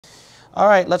All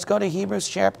right, let's go to Hebrews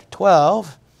chapter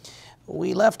 12.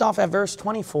 We left off at verse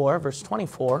 24. Verse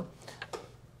 24.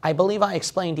 I believe I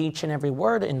explained each and every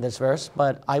word in this verse,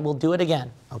 but I will do it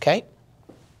again, okay?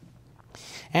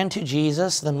 And to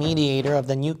Jesus, the mediator of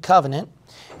the new covenant,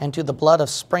 and to the blood of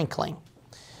sprinkling.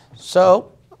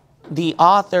 So, the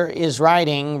author is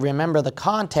writing, remember the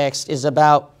context is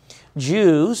about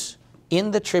Jews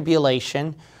in the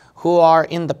tribulation who are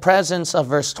in the presence of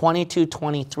verse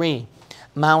 22-23.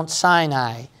 Mount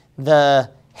Sinai,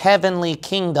 the heavenly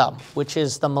kingdom, which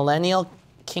is the millennial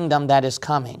kingdom that is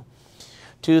coming.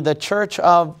 To the church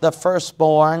of the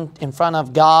firstborn in front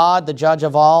of God, the judge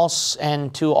of all,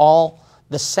 and to all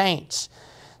the saints.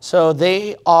 So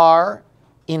they are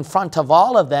in front of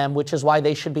all of them, which is why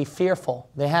they should be fearful.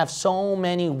 They have so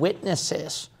many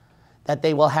witnesses that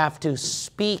they will have to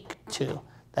speak to,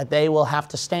 that they will have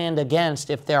to stand against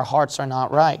if their hearts are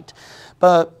not right.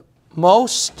 But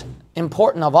most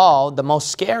important of all, the most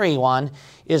scary one,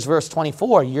 is verse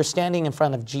 24. You're standing in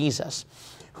front of Jesus,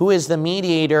 who is the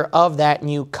mediator of that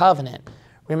new covenant.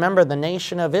 Remember, the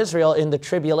nation of Israel in the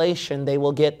tribulation, they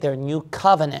will get their new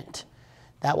covenant.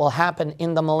 That will happen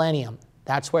in the millennium.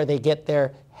 That's where they get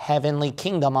their heavenly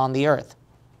kingdom on the earth.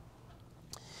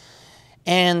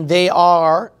 And they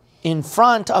are in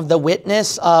front of the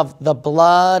witness of the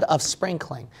blood of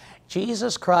sprinkling.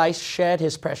 Jesus Christ shed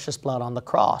his precious blood on the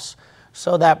cross.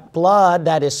 So that blood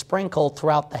that is sprinkled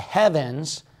throughout the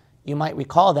heavens, you might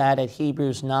recall that at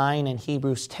Hebrews 9 and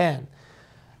Hebrews 10.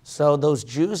 So those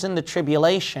Jews in the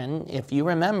tribulation, if you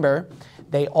remember,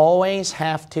 they always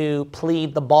have to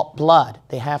plead the blood.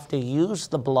 They have to use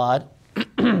the blood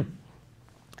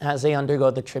as they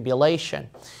undergo the tribulation.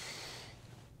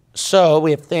 So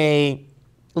if they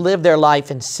live their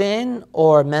life in sin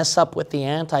or mess up with the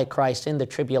Antichrist in the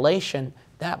tribulation,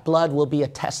 that blood will be a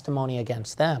testimony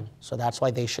against them. So that's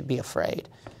why they should be afraid.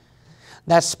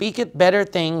 That speaketh better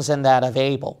things than that of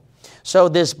Abel. So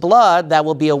this blood that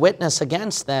will be a witness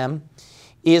against them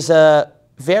is a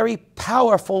very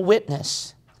powerful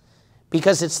witness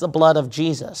because it's the blood of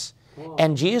Jesus.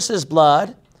 And Jesus'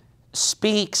 blood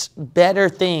speaks better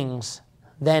things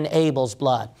than Abel's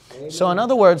blood. Amen. So in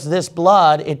other words, this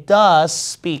blood, it does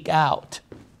speak out.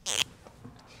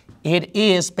 It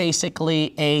is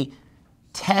basically a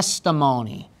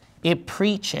testimony. It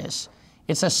preaches.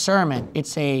 It's a sermon.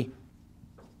 It's a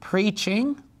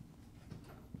preaching.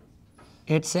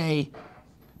 It's a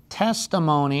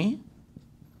testimony.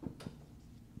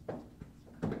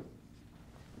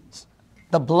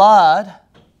 The blood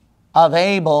of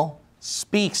Abel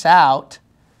speaks out,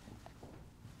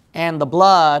 and the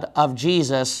blood of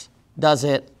Jesus does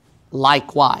it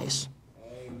likewise.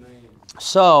 Amen.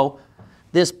 So,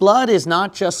 this blood is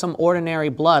not just some ordinary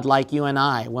blood like you and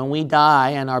I. When we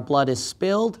die and our blood is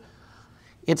spilled,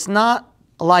 it's not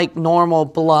like normal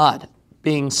blood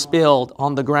being spilled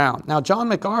on the ground. Now, John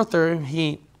MacArthur,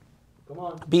 he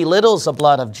belittles the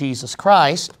blood of Jesus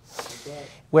Christ,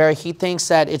 where he thinks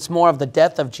that it's more of the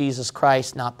death of Jesus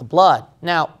Christ, not the blood.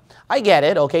 Now, I get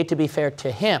it, okay, to be fair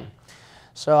to him.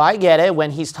 So I get it when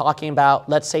he's talking about,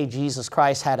 let's say Jesus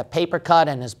Christ had a paper cut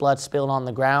and his blood spilled on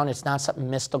the ground. It's not something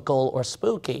mystical or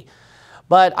spooky.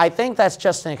 But I think that's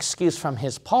just an excuse from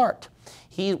his part.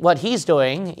 What he's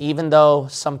doing, even though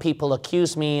some people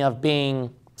accuse me of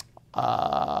being,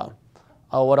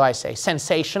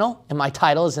 sensational in my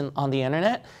titles on the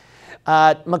internet,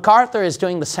 MacArthur is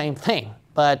doing the same thing,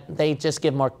 but they just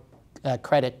give more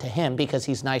credit to him because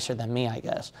he's nicer than me, I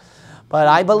guess. But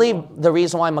I believe the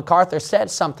reason why MacArthur said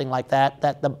something like that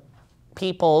the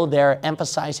people, they're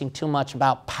emphasizing too much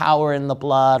about power in the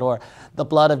blood or the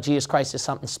blood of Jesus Christ is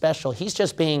something special. He's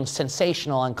just being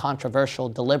sensational and controversial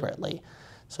deliberately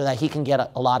so that he can get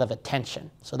a lot of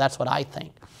attention. So that's what I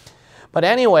think. But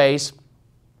anyways,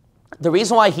 the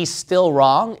reason why he's still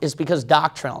wrong is because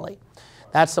doctrinally,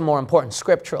 that's the more important,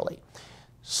 scripturally.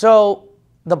 So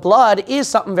the blood is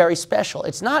something very special.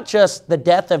 It's not just the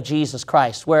death of Jesus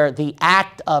Christ, where the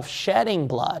act of shedding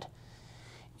blood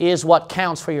is what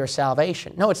counts for your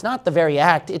salvation. No, it's not the very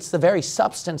act. It's the very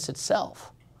substance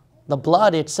itself. The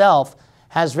blood itself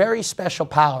has very special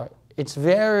power. It's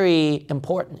very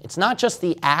important. It's not just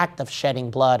the act of shedding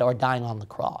blood or dying on the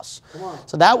cross.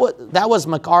 So that was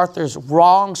MacArthur's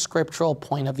wrong scriptural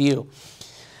point of view.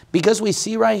 Because we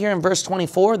see right here in verse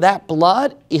 24, that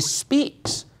blood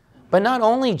speaks. But not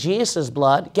only Jesus'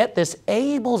 blood, get this,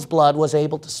 Abel's blood was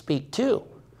able to speak too.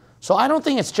 So I don't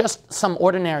think it's just some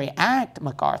ordinary act,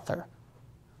 MacArthur.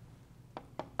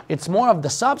 It's more of the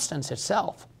substance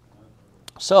itself.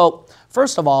 So,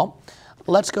 first of all,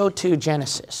 let's go to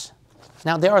Genesis.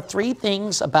 Now, there are 3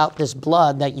 things about this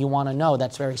blood that you want to know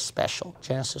that's very special.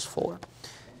 Genesis 4.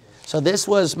 So this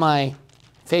was my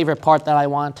favorite part that I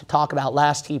wanted to talk about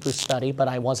last Hebrew study, but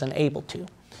I wasn't able to.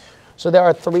 So there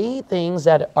are 3 things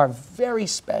that are very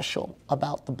special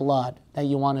about the blood that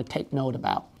you want to take note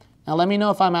about. Now let me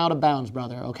know if I'm out of bounds,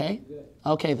 brother, okay?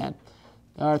 Okay then.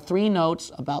 There are 3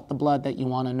 notes about the blood that you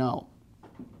want to know.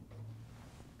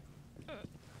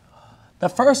 The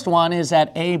first one is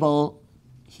that Abel,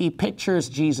 he pictures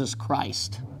Jesus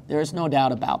Christ. There's no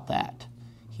doubt about that.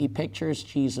 He pictures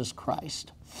Jesus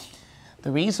Christ.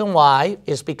 The reason why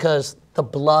is because the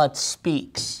blood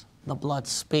speaks. The blood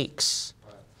speaks.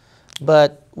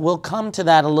 But we'll come to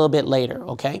that a little bit later,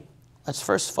 okay? Let's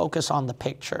first focus on the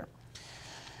picture.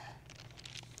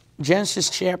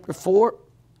 Genesis chapter 4,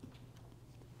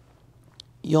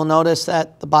 you'll notice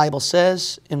that the Bible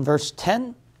says in verse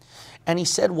 10, "And he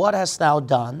said, What hast thou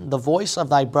done? The voice of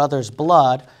thy brother's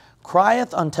blood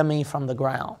crieth unto me from the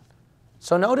ground."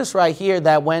 So notice right here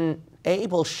that when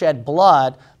Abel shed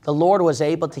blood, the Lord was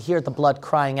able to hear the blood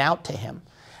crying out to him.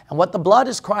 And what the blood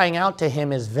is crying out to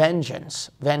him is vengeance,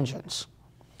 vengeance.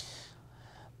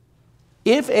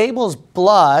 If Abel's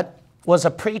blood was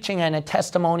a preaching and a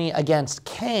testimony against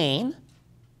Cain,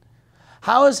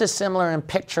 how is this similar in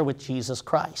picture with Jesus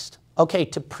Christ? Okay,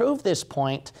 to prove this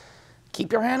point,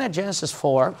 keep your hand at Genesis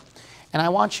 4, and I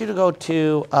want you to go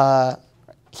to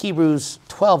Hebrews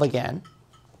 12 again.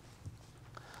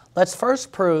 Let's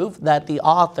first prove that the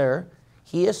author,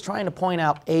 he is trying to point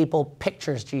out Abel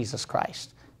pictures Jesus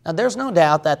Christ. Now, there's no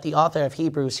doubt that the author of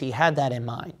Hebrews, he had that in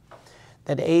mind,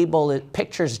 that Abel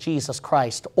pictures Jesus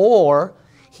Christ, or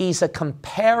he's a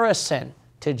comparison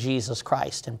to Jesus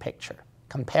Christ in picture.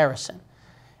 Comparison.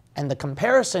 And the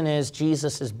comparison is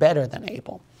Jesus is better than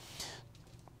Abel.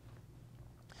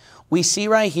 We see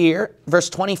right here, verse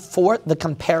 24, the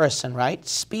comparison, right?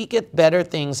 Speaketh better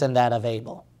things than that of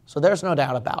Abel. So there's no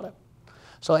doubt about it.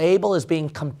 So Abel is being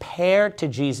compared to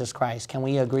Jesus Christ. Can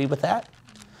we agree with that?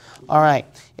 All right.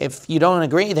 If you don't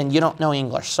agree, then you don't know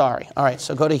English. Sorry. All right.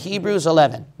 So go to Hebrews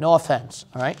 11. No offense.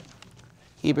 All right.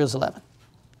 Hebrews 11.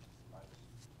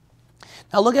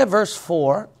 Now look at verse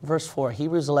 4. Verse 4.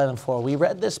 Hebrews 11:4. We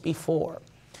read this before.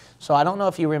 So I don't know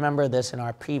if you remember this in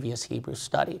our previous Hebrew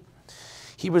study.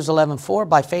 Hebrews 11:4.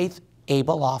 By faith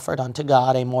Abel offered unto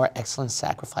God a more excellent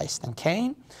sacrifice than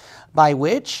Cain, by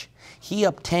which he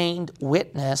obtained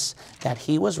witness that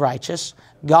he was righteous.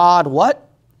 God what?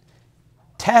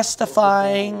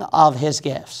 Testifying of his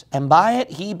gifts. And by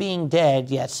it he being dead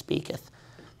yet speaketh.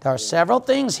 There are several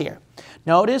things here.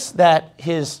 Notice that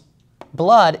his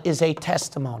blood is a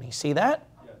testimony. See that?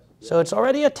 So it's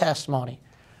already a testimony.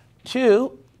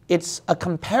 2, it's a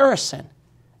comparison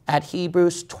at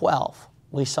Hebrews 12.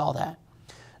 We saw that.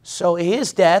 So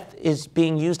his death is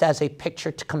being used as a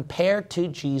picture to compare to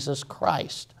Jesus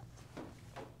Christ.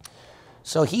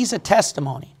 So he's a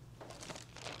testimony.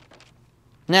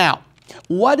 Now,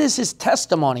 what is his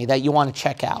testimony that you want to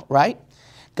check out, right?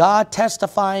 God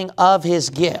testifying of his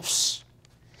gifts.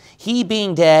 He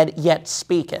being dead yet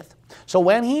speaketh. So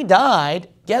when he died,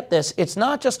 get this, it's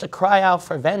not just a cry out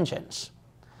for vengeance.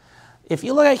 If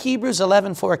you look at Hebrews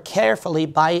 11:4 carefully,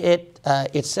 by it,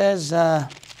 it says, let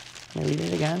me read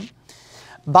it again.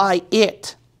 By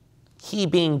it, he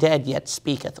being dead yet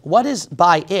speaketh. What is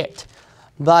by it?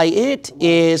 By it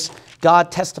is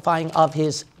God testifying of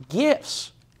his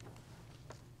gifts.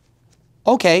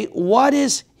 Okay, what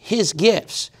is his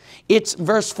gifts? It's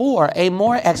verse 4, a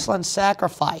more excellent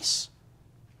sacrifice.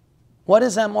 What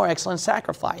is that more excellent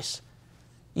sacrifice?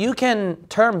 You can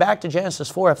turn back to Genesis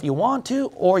 4 if you want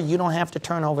to, or you don't have to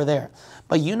turn over there.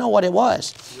 But you know what it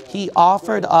was. He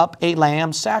offered up a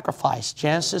lamb sacrifice.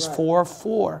 Genesis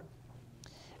 4:4.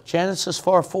 Genesis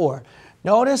 4:4.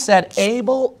 Notice that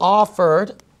Abel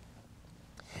offered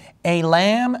a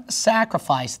lamb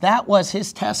sacrifice. That was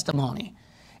his testimony.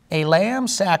 A lamb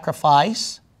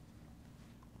sacrifice.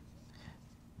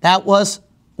 That was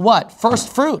what? First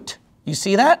fruit. You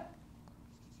see that?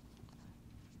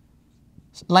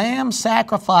 Lamb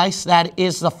sacrifice, that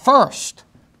is the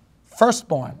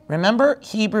firstborn. Remember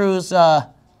Hebrews,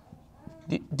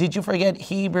 did you forget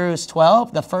Hebrews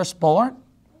 12, the firstborn?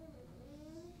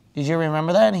 Did you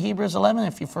remember that in Hebrews 11?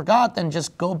 If you forgot, then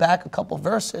just go back a couple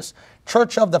verses.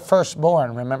 Church of the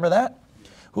firstborn, remember that?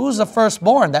 Who's the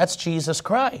firstborn? That's Jesus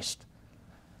Christ.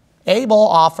 Abel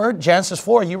offered, Genesis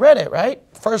 4, you read it, right?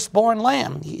 Firstborn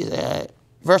lamb.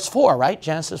 Verse 4, right?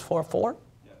 Genesis 4:4.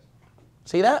 Yes.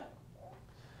 See that?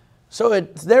 So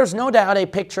there's no doubt a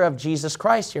picture of Jesus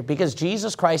Christ here, because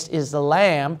Jesus Christ is the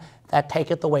Lamb that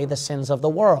taketh away the sins of the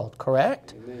world,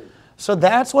 correct? Amen. So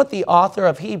that's what the author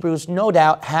of Hebrews no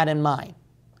doubt had in mind.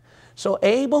 So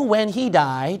Abel, when he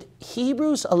died,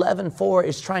 Hebrews 11:4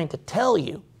 is trying to tell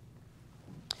you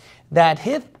that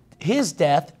his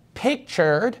death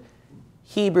pictured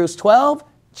Hebrews 12,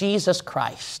 Jesus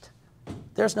Christ.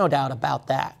 There's no doubt about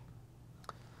that.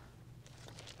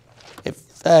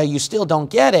 If you still don't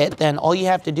get it, then all you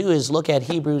have to do is look at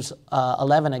Hebrews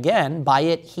 11 again. By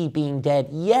it he being dead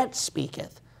yet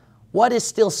speaketh. What is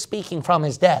still speaking from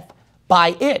his death? By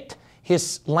it,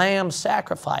 his lamb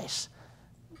sacrifice.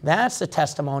 That's the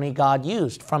testimony God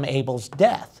used from Abel's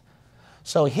death.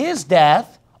 So his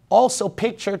death also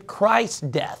pictured Christ's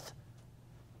death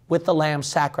with the lamb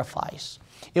sacrifice.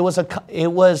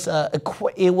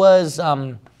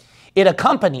 It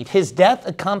accompanied, his death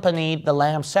accompanied the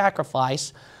lamb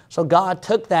sacrifice. So God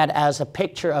took that as a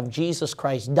picture of Jesus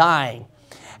Christ dying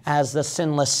as the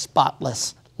sinless,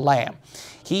 spotless lamb.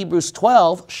 Hebrews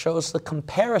 12 shows the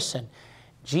comparison.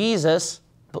 Jesus'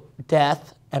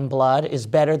 death and blood is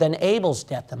better than Abel's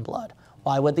death and blood.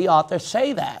 Why would the author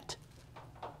say that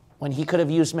when he could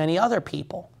have used many other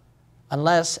people?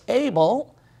 Unless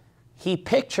Abel, he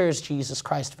pictures Jesus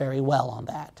Christ very well on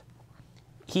that.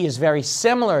 He is very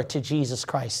similar to Jesus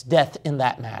Christ's death in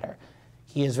that matter.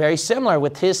 He is very similar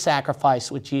with his sacrifice,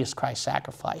 with Jesus Christ's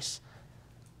sacrifice.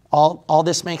 All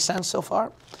this makes sense so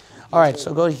far? All right,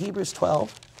 so go to Hebrews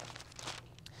 12.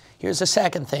 Here's the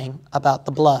second thing about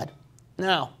the blood.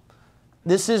 Now,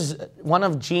 this is one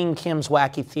of Gene Kim's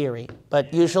wacky theory,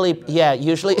 but usually I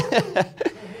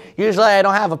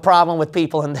don't have a problem with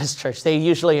people in this church. They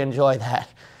usually enjoy that.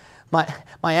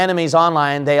 My enemies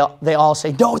online, they all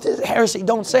say, "Don't, this is heresy,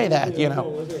 don't say that," you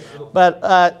know.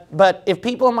 But if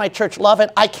people in my church love it,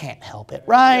 I can't help it,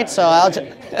 right? So I'll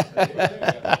just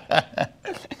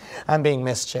I'm being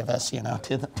mischievous, you know,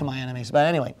 to my enemies. But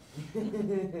anyway,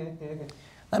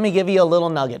 let me give you a little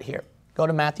nugget here. Go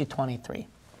to Matthew 23,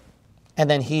 and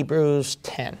then Hebrews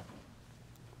 10.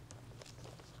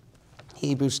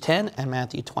 Hebrews 10 and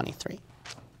Matthew 23.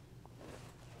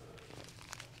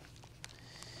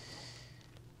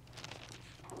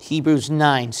 Hebrews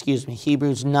 9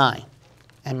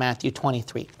 and Matthew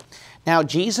 23. Now,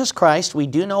 Jesus Christ, we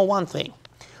do know one thing.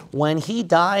 When he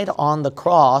died on the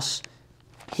cross,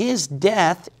 his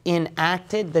death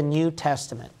enacted the New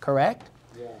Testament, correct?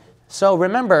 Yeah. So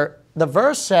remember, the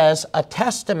verse says a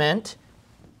testament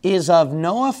is of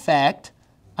no effect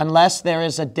unless there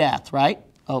is a death, right?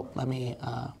 Oh, let me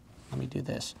do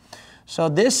this. So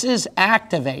this is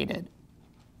activated.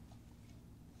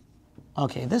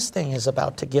 Okay, this thing is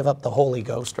about to give up the Holy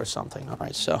Ghost or something. All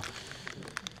right, so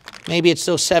maybe it's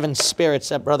those 7 spirits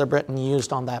that Brother Britton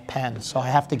used on that pen, so I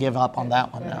have to give up on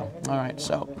that one now. All right,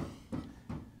 so.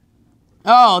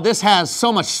 Oh, this has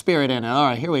so much spirit in it. All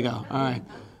right, here we go. All right.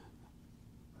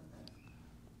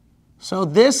 So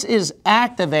this is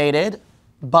activated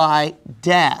by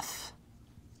death.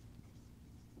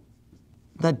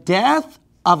 The death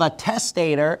of a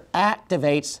testator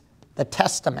activates the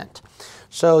testament.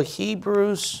 So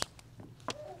Hebrews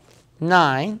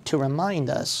 9, to remind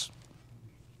us,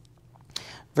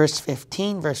 verse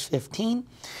 15,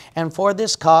 and for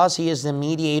this cause he is the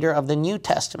mediator of the New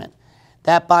Testament,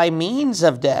 that by means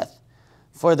of death,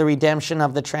 for the redemption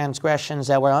of the transgressions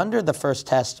that were under the first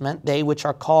testament, they which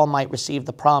are called might receive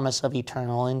the promise of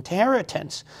eternal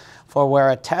inheritance. For where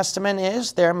a testament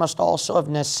is, there must also of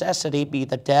necessity be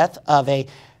the death of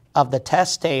the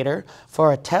testator,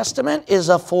 for a testament is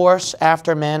a force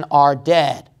after men are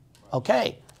dead.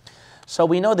 Okay, so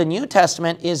we know the New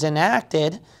Testament is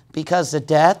enacted because the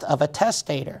death of a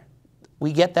testator.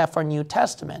 We get that for New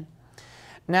Testament.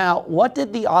 Now, what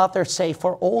did the author say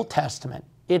for Old Testament?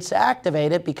 It's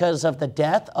activated because of the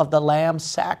death of the lamb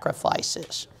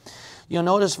sacrifices. You'll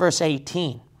notice verse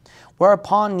 18,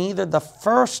 whereupon neither the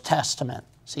first testament,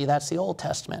 see that's the Old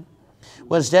Testament,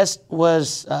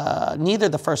 neither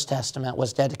the first testament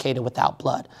was dedicated without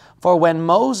blood. For when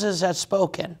Moses had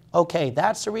spoken, okay,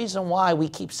 that's the reason why we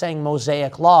keep saying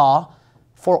Mosaic law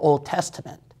for Old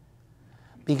Testament,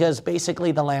 because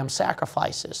basically the lamb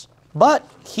sacrifices. But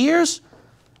here's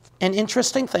an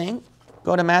interesting thing.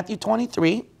 Go to Matthew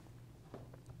 23.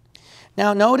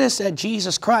 Now notice that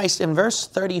Jesus Christ in verse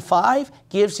 35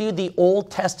 gives you the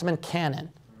Old Testament canon.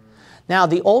 Now,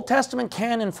 the Old Testament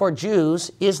canon for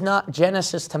Jews is not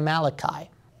Genesis to Malachi.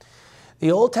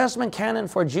 The Old Testament canon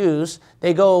for Jews,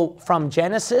 they go from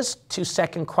Genesis to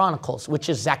 2 Chronicles, which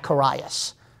is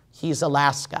Zacharias. He's the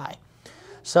last guy.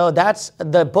 So that's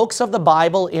the books of the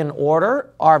Bible in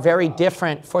order are very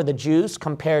different for the Jews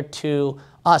compared to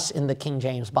us in the King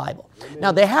James Bible.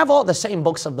 Now, they have all the same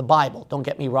books of the Bible, don't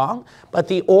get me wrong, but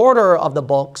the order of the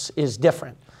books is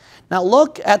different. Now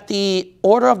look at the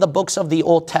order of the books of the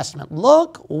Old Testament.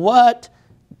 Look what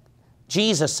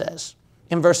Jesus says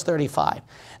in verse 35.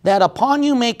 That upon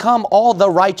you may come all the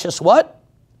righteous what?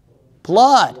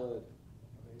 blood.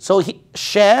 So he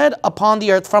shed upon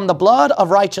the earth from the blood of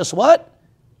righteous what?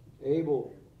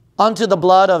 Abel. Unto the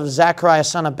blood of Zacharias,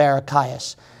 son of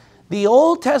Barachias. The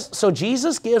Old Testament, so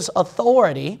Jesus gives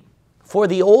authority for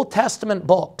the Old Testament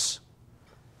books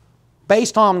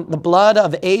based on the blood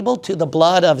of Abel to the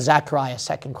blood of Zacharias,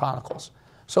 2 Chronicles.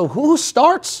 So who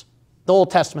starts the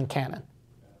Old Testament canon?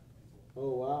 Oh,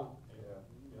 wow.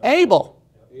 Abel.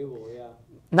 Abel, yeah.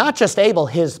 Not just Abel,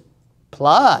 his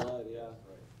blood. Blood, yeah.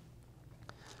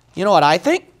 You know what I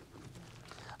think?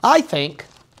 I think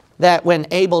that when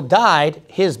Abel died,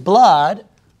 his blood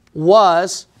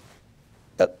was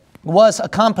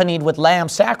accompanied with lamb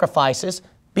sacrifices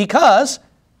because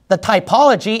the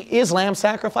typology is lamb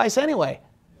sacrifice anyway.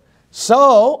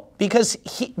 So, because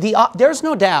there's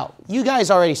no doubt, you guys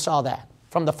already saw that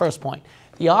from the first point.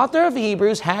 The author of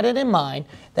Hebrews had it in mind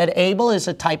that Abel is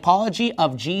a typology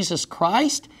of Jesus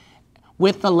Christ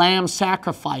with the lamb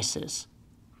sacrifices.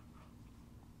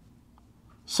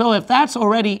 So if that's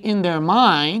already in their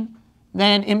mind,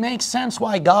 then it makes sense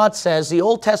why God says the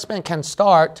Old Testament can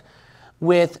start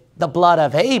with the blood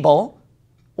of Abel.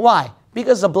 Why?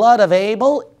 Because the blood of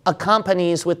Abel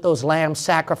accompanies with those lamb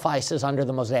sacrifices under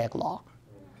the Mosaic law.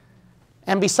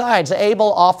 And besides,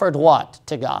 Abel offered what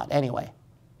to God anyway?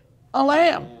 A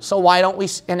lamb. So why don't we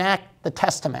enact the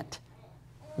Testament?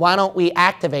 Why don't we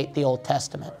activate the Old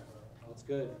Testament? That's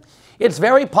good. It's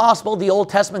very possible the Old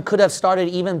Testament could have started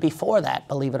even before that,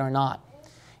 believe it or not.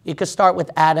 You could start with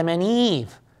Adam and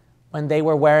Eve when they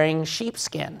were wearing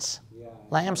sheepskins,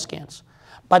 lambskins.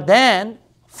 But then,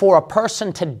 for a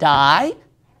person to die,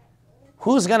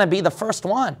 who's going to be the first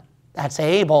one? That's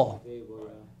Abel.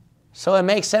 So it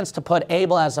makes sense to put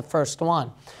Abel as the first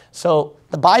one. So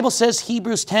the Bible says,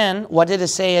 Hebrews 10, what did it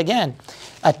say again?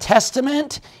 A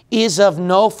testament is of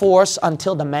no force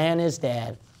until the man is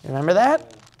dead. Remember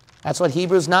that? That's what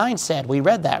Hebrews 9 said. We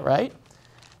read that, right?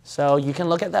 So you can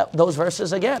look at those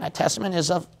verses again. A testament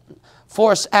is of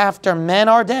force after men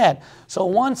are dead. So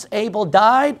once Abel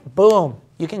died, boom,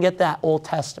 you can get that Old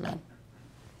Testament.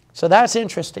 So that's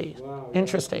interesting. Wow.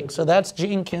 Interesting. So that's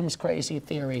Gene Kim's crazy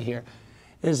theory here,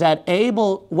 is that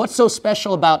Abel, what's so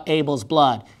special about Abel's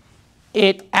blood?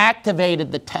 It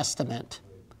activated the testament.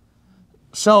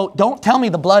 So don't tell me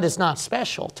the blood is not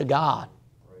special to God.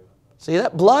 See,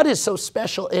 that blood is so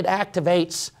special, it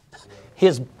activates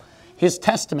his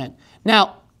testament.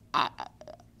 Now,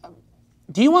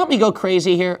 do you want me to go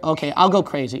crazy here? Okay, I'll go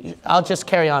crazy. I'll just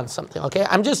carry on something, okay?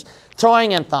 I'm just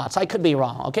throwing in thoughts. I could be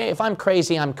wrong, okay? If I'm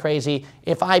crazy, I'm crazy.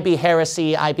 If I be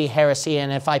heresy, I be heresy.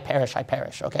 And if I perish, I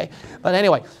perish, okay? But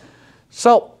anyway,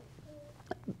 so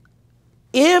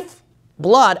if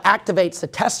blood activates the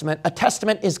testament, a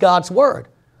testament is God's word.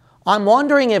 I'm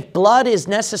wondering if blood is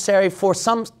necessary for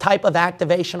some type of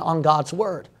activation on God's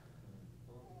word.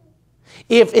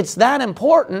 If it's that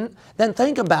important, then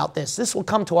think about this. This will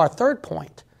come to our third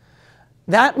point.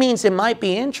 That means it might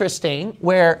be interesting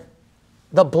where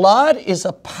the blood is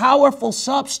a powerful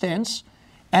substance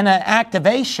and an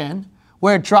activation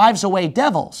where it drives away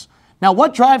devils. Now,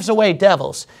 what drives away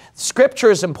devils?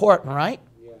 Scripture is important, right?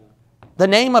 Yeah. The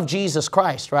name of Jesus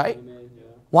Christ, right? Amen, yeah.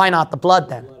 Why not the blood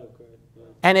then? Blood of Christ, yeah.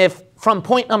 And if from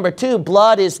point number 2,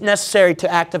 blood is necessary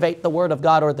to activate the Word of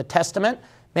God or the Testament,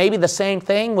 maybe the same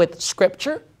thing with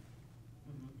Scripture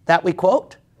that we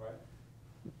quote. Right.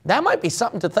 That might be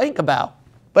something to think about.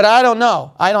 But I don't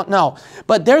know. I don't know.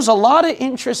 But there's a lot of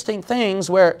interesting things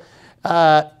where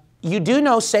you do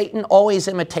know Satan always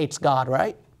imitates God,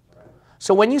 right?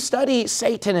 So when you study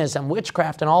Satanism,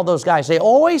 witchcraft, and all those guys, they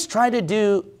always try to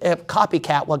do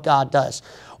copycat what God does.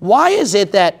 Why is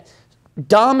it that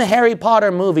dumb Harry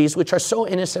Potter movies, which are so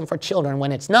innocent for children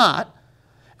when it's not,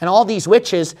 and all these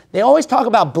witches, they always talk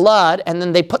about blood, and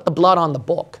then they put the blood on the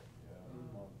book.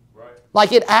 Right.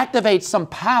 Like it activates some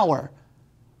power.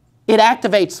 It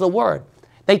activates the word.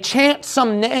 They chant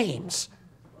some names,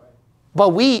 but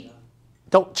we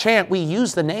don't chant. We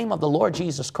use the name of the Lord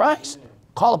Jesus Christ.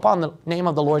 Call upon the name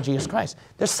of the Lord Jesus Christ.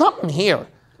 There's something here.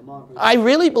 I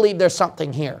really believe there's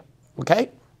something here.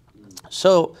 Okay?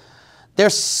 So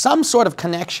there's some sort of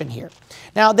connection here.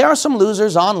 Now, there are some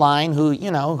losers online who,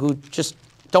 who just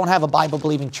don't have a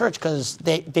Bible-believing church because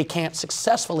they can't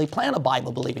successfully plant a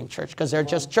Bible-believing church because they're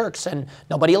just jerks and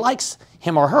nobody likes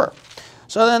him or her.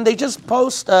 So then they just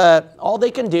post, all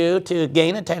they can do to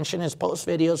gain attention is post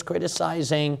videos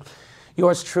criticizing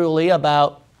yours truly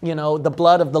about, the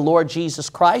blood of the Lord Jesus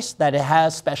Christ, that it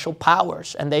has special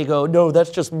powers. And they go, no,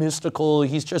 that's just mystical.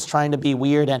 He's just trying to be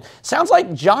weird. And sounds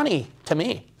like Johnny to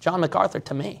me, John MacArthur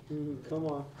to me. Come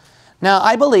on. Now,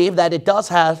 I believe that it does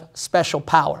have special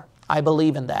power. I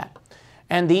believe in that.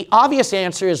 And the obvious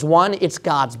answer is, one, it's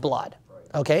God's blood,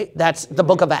 okay? That's the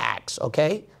book of Acts,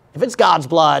 okay? If it's God's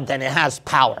blood, then it has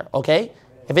power, okay?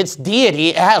 If it's deity,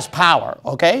 it has power,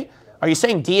 okay? Are you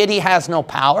saying deity has no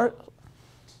power?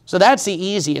 So that's the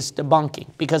easiest debunking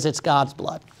because it's God's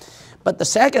blood. But the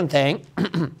second thing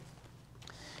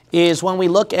is when we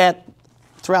look at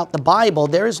throughout the Bible,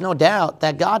 there is no doubt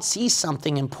that God sees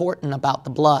something important about the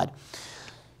blood.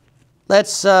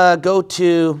 Let's go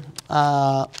to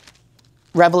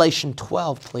Revelation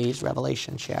 12, please.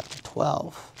 Revelation chapter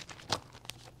 12.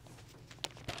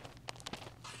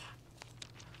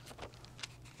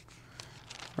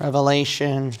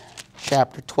 Revelation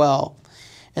chapter 12.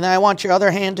 And I want your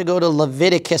other hand to go to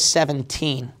Leviticus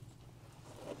 17.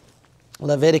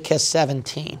 Leviticus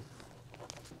 17.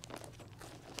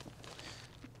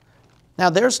 Now,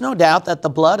 there's no doubt that the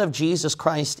blood of Jesus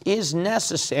Christ is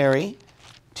necessary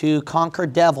to conquer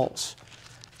devils.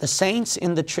 The saints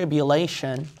in the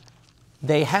tribulation,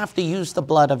 they have to use the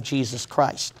blood of Jesus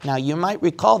Christ. Now, you might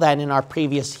recall that in our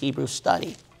previous Hebrew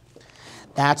study.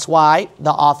 That's why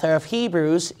the author of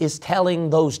Hebrews is telling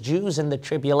those Jews in the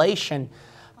tribulation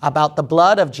about the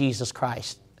blood of Jesus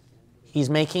Christ. He's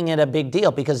making it a big deal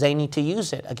because they need to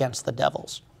use it against the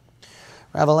devils.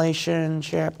 Revelation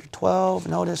chapter 12,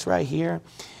 notice right here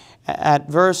at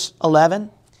verse 11.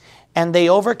 And they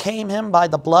overcame him by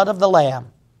the blood of the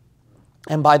Lamb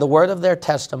and by the word of their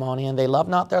testimony, and they loved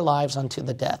not their lives unto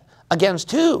the death. Against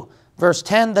who? Verse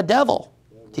 10, the devil,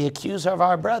 the accuser of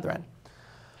our brethren.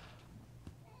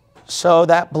 So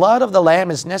that blood of the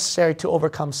Lamb is necessary to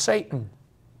overcome Satan.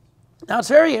 Now, it's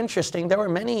very interesting. There were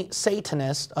many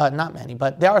Satanists, not many,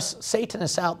 but there are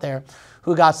Satanists out there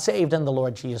who got saved in the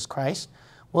Lord Jesus Christ.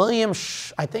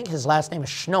 I think his last name is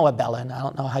Schnoebelen. I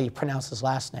don't know how you pronounce his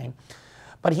last name.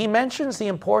 But he mentions the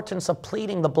importance of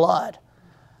pleading the blood.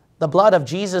 The blood of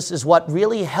Jesus is what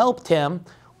really helped him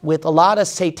with a lot of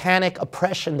satanic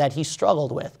oppression that he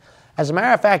struggled with. As a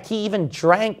matter of fact, he even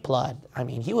drank blood. I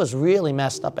mean, he was really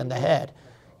messed up in the head.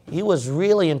 He was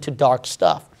really into dark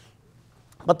stuff.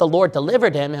 But the Lord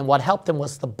delivered him, and what helped him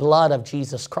was the blood of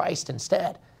Jesus Christ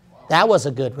instead. That was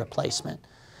a good replacement.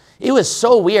 It was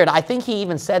so weird. I think he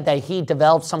even said that he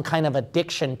developed some kind of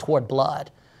addiction toward blood,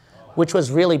 which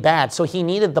was really bad. So he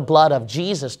needed the blood of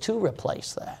Jesus to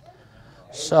replace that.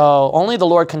 So only the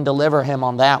Lord can deliver him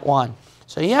on that one.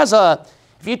 So he has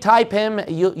if you type him,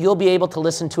 you'll be able to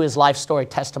listen to his life story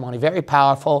testimony. Very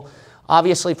powerful.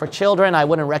 Obviously for children, I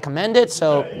wouldn't recommend it.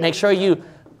 So make sure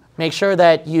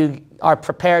that you are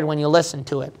prepared when you listen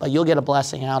to it, but you'll get a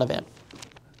blessing out of it.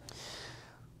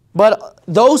 But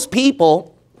those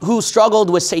people who struggled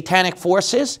with satanic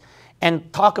forces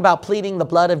and talk about pleading the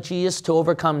blood of Jesus to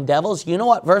overcome devils, you know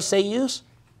what verse they use?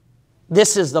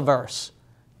 This is the verse.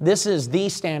 This is the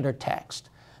standard text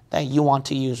that you want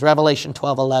to use, Revelation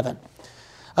 12:11.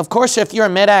 Of course, if you're a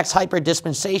mid-acts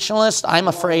hyper-dispensationalist, I'm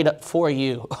afraid for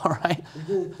you, all right?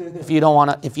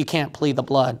 If you can't plead the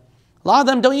blood. A lot of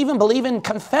them don't even believe in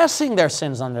confessing their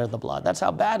sins under the blood. That's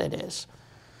how bad it is.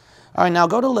 All right, now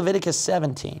go to Leviticus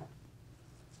 17.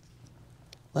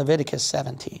 Leviticus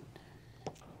 17.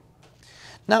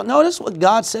 Now, notice what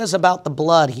God says about the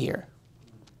blood here.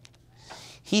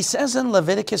 He says in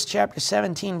Leviticus chapter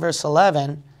 17, verse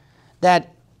 11,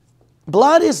 that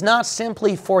blood is not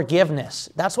simply forgiveness.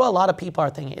 That's what a lot of people are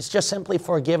thinking. It's just simply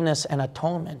forgiveness and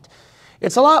atonement.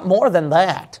 It's a lot more than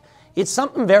that. It's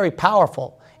something very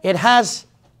powerful. It has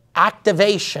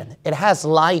activation. It has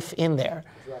life in there.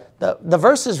 The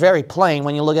verse is very plain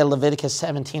when you look at Leviticus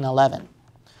 17:11.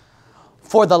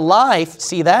 For the life,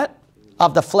 see that,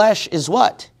 of the flesh is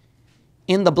what?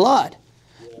 In the blood.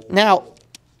 Now,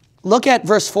 look at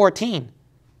verse 14.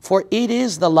 For it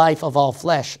is the life of all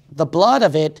flesh. The blood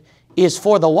of it is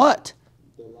for the what?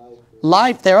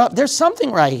 Life thereof. There's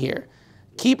something right here.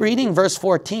 Keep reading verse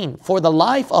 14. For the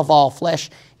life of all flesh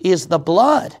is the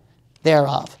blood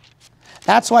thereof.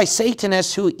 That's why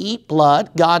Satanists who eat blood,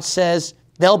 God says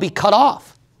they'll be cut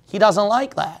off. He doesn't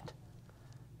like that.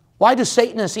 Why do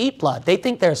Satanists eat blood? They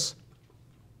think there's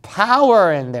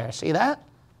power in there. See that?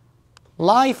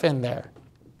 Life in there.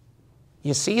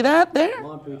 You see that there? Come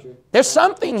on, preacher. There's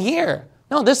something here.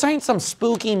 No, this ain't some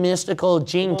spooky, mystical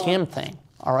Gene Kim thing.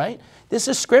 All right? This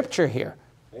is scripture here.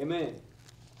 Amen.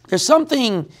 There's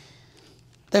something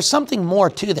more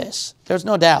to this. There's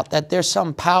no doubt that there's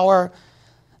some power,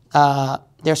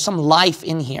 there's some life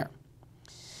in here.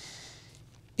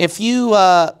 If you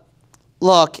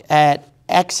look at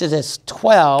Exodus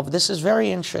 12, this is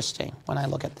very interesting when I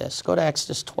look at this. Go to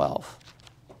Exodus 12.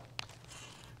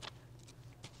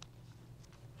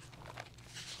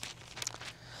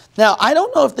 Now, I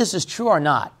don't know if this is true or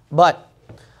not, but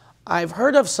I've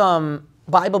heard of some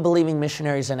Bible-believing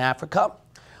missionaries in Africa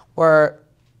where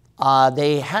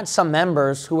they had some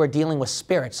members who were dealing with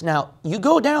spirits. Now, you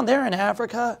go down there in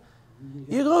Africa,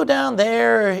 you go down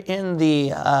there in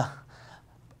the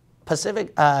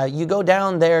Pacific, you go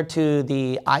down there to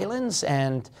the islands,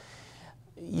 and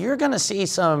you're going to see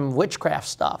some witchcraft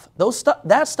stuff.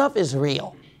 That stuff is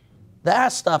real.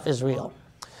 That stuff is real.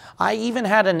 I even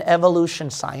had an evolution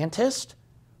scientist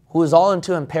who was all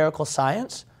into empirical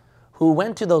science, who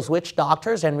went to those witch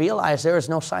doctors and realized there is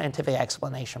no scientific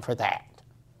explanation for that.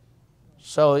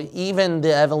 So even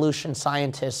the evolution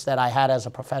scientists that I had as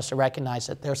a professor recognized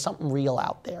that there's something real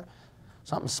out there,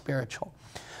 something spiritual.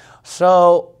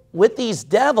 So with these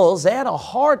devils, they had a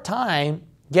hard time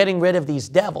getting rid of these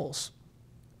devils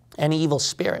and evil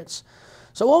spirits.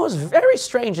 So what was very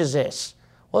strange is this.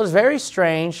 What was very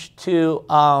strange to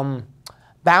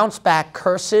bounce back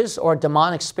curses or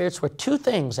demonic spirits were two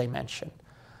things they mentioned.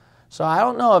 So I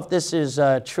don't know if this is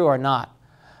true or not.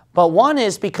 But one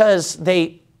is because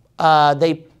they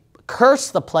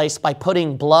cursed the place by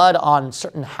putting blood on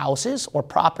certain houses or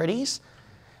properties.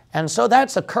 And so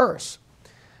that's a curse.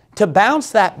 To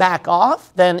bounce that back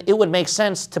off, then it would make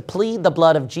sense to plead the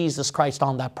blood of Jesus Christ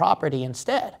on that property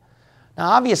instead.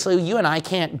 Now, obviously, you and I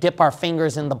can't dip our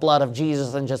fingers in the blood of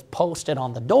Jesus and just post it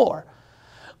on the door.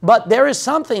 But there is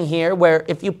something here where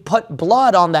if you put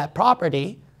blood on that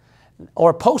property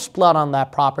or post blood on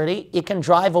that property, it can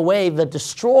drive away the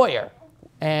destroyer.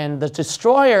 And the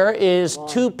destroyer is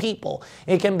two people.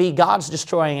 It can be God's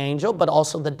destroying angel, but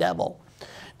also the devil.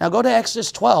 Now go to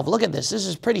Exodus 12. Look at this. This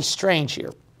is pretty strange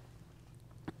here.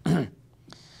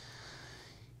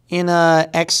 In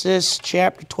Exodus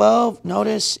chapter 12,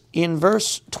 notice in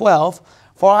verse 12,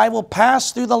 "For I will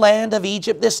pass through the land of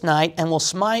Egypt this night, and will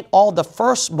smite all the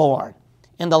firstborn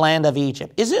in the land of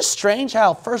Egypt." Is this strange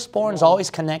how firstborn is always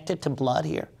connected to blood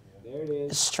here? There it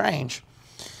is. It's strange.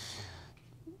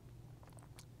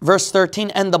 Verse 13,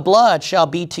 "And the blood shall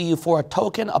be to you for a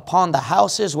token upon the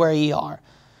houses where ye are.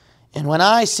 And when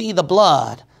I see the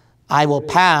blood, I will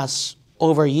pass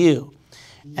over you."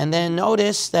 And then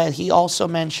notice that he also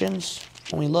mentions,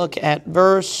 when we look at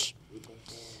verse,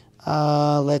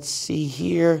 let's see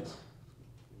here,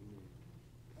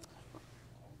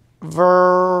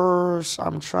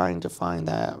 I'm trying to find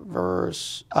that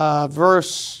verse,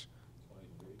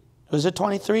 was it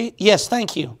 23? Yes,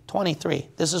 thank you, 23.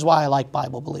 This is why I like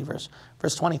Bible believers.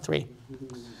 Verse 23.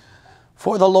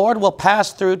 "For the Lord will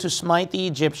pass through to smite the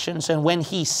Egyptians, and when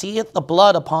he seeth the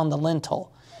blood upon the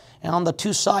lintel, and on the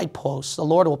two side posts, the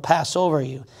Lord will pass over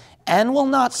you, and will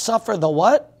not suffer the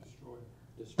what?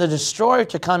 The destroyer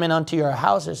to come in unto your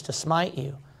houses to smite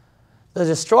you." The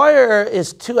destroyer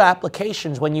is two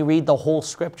applications when you read the whole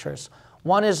scriptures.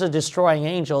 One is a destroying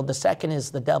angel. The second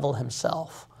is the devil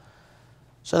himself.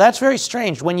 So that's very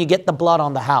strange when you get the blood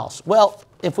on the house. Well,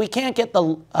 if we can't get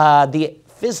the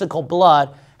physical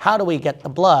blood, how do we get the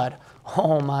blood?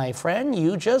 Oh, my friend,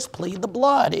 you just plead the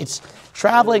blood. It's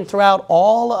traveling throughout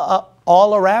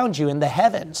all around you in the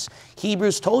heavens.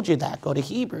 Hebrews told you that. Go to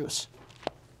Hebrews.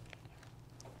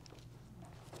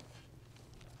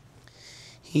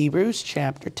 Hebrews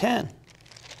chapter 10.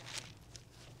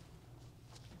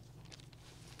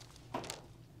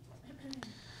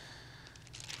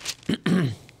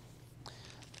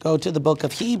 Go to the book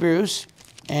of Hebrews,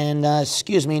 and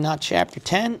excuse me, not chapter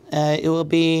 10. It will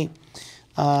be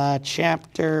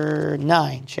chapter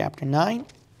 9. Chapter 9.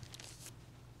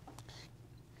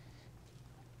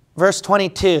 Verse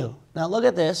 22. Now look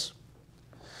at this.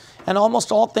 "And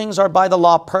almost all things are by the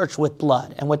law purged with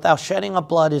blood, and without shedding of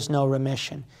blood is no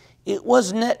remission. It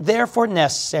was therefore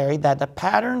necessary that the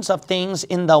patterns of things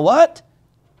in the what?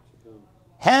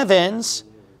 Heavens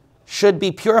should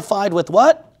be purified with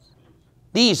what?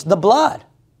 These, the blood.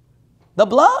 The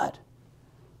blood.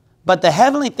 But the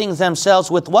heavenly things themselves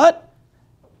with what?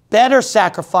 Better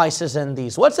sacrifices than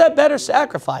these." What's that better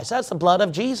sacrifice? That's the blood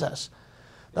of Jesus.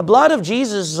 The blood of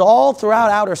Jesus is all throughout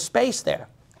outer space there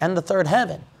and the third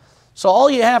heaven. So all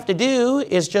you have to do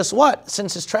is just what?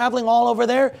 Since it's traveling all over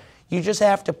there, you just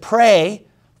have to pray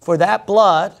for that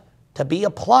blood to be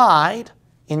applied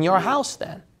in your house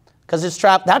then. Because it's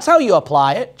that's how you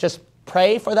apply it. Just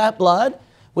pray for that blood,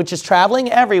 which is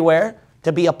traveling everywhere,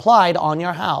 to be applied on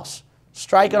your house.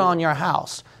 Strike it on your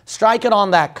house. Strike it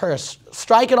on that curse.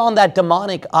 Strike it on that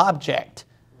demonic object.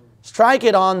 Strike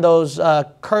it on those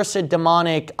cursed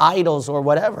demonic idols or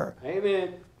whatever.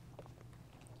 Amen.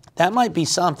 That might be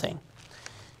something.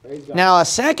 Praise God. Now, a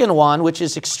second one, which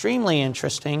is extremely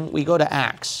interesting, we go to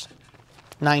Acts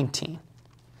 19.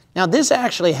 Now, this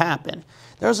actually happened.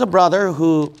 There's a brother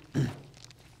who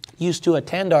used to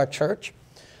attend our church,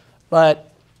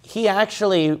 but he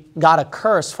actually got a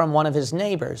curse from one of his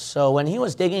neighbors. So when he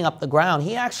was digging up the ground,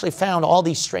 he actually found all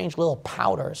these strange little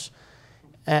powders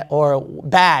or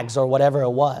bags or whatever it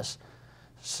was.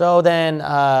 So then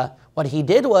what he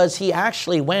did was he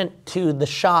actually went to the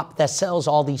shop that sells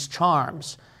all these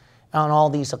charms and all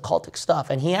these occultic stuff,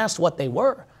 and he asked what they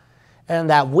were. And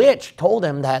that witch told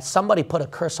him that somebody put a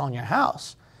curse on your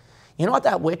house. You know what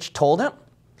that witch told him?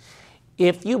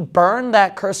 If you burn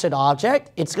that cursed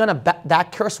object,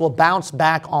 that curse will bounce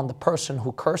back on the person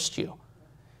who cursed you.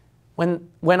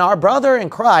 When our brother in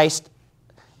Christ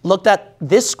looked at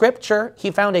this scripture,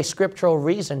 he found a scriptural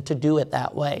reason to do it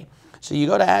that way. So you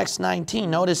go to Acts 19,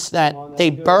 notice that they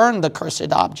burned the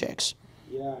cursed objects.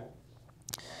 Yeah.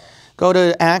 Go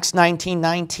to Acts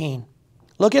 19:19.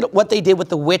 Look at what they did with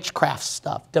the witchcraft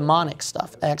stuff, demonic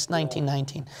stuff, Acts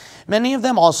 19:19. Many of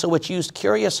them also which used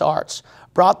curious arts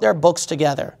brought their books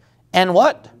together and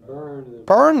what?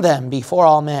 Burned them before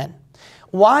all men.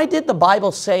 Why did the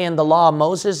Bible say in the law of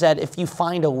Moses that if you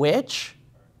find a witch,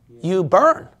 you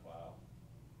burn?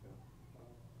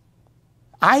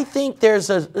 I think there's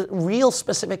a real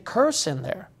specific curse in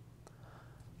there.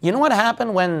 You know what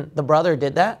happened when the brother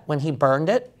did that, when he burned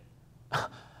it?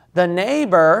 The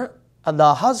neighbor,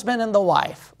 the husband and the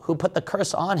wife who put the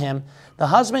curse on him, the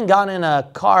husband got in a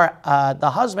car, the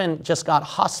husband just got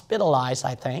hospitalized,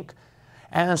 I think.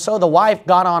 And so the wife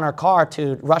got on her car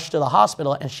to rush to the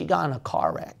hospital, and she got in a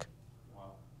car wreck.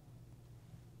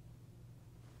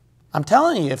 I'm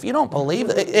telling you, if you don't believe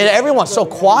it, everyone's so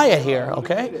quiet here,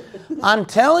 okay? I'm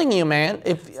telling you, man,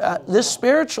 if this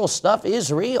spiritual stuff is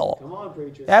real. Come on,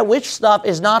 preacher. That witch stuff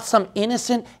is not some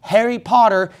innocent Harry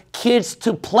Potter kids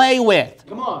to play with.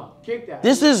 Come on, kick that.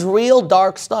 This is real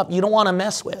dark stuff you don't want to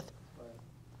mess with.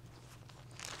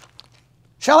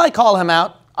 Shall I call him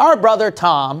out? Our brother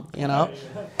Tom, you know,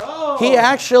 he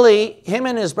actually, him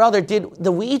and his brother did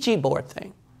the Ouija board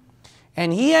thing.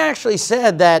 And he actually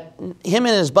said that him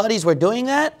and his buddies were doing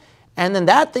that, and then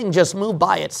that thing just moved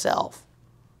by itself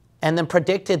and then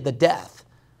predicted the death.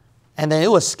 And then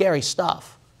it was scary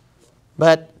stuff.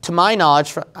 But to my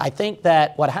knowledge, I think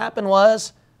that what happened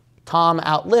was Tom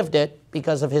outlived it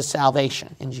because of his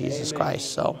salvation in Jesus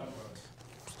Christ. So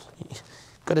he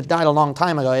could have died a long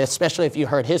time ago, especially if you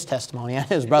heard his testimony and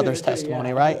his brother's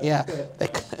testimony, right? Yeah.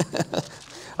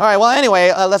 All right, well,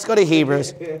 anyway, let's go to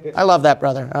Hebrews. I love that,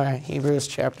 brother. All right, Hebrews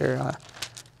chapter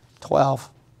 12.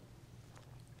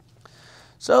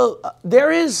 So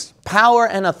there is power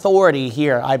and authority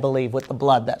here, I believe, with the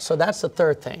blood. So that's the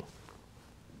third thing.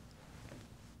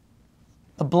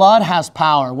 The blood has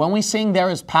power. When we sing there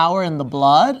is power in the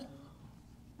blood,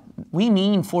 we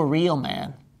mean for real,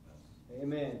 man.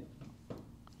 Amen.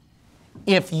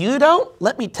 If you don't,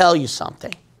 let me tell you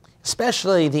something.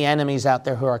 Especially the enemies out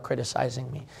there who are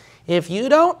criticizing me. If you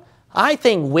don't, I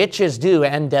think witches do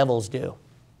and devils do.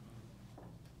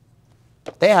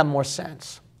 They have more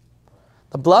sense.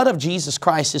 The blood of Jesus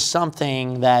Christ is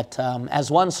something that,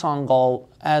 as one song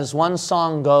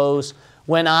goes,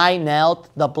 when I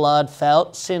knelt, the blood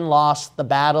felt, sin lost the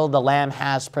battle, the Lamb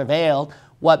has prevailed.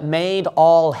 What made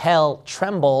all hell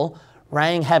tremble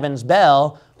rang heaven's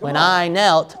bell. When I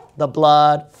knelt, the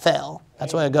blood fell.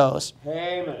 That's where it goes.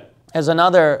 Amen. There's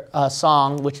another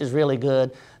song which is really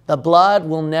good. The blood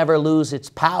will never lose its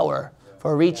power,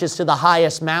 for it reaches to the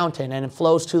highest mountain and it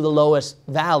flows to the lowest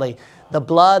valley. The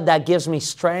blood that gives me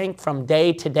strength from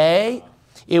day to day,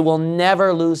 it will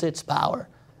never lose its power.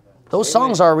 Those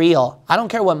songs are real. I don't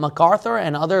care what MacArthur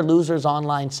and other losers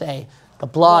online say. The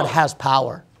blood has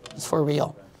power. It's for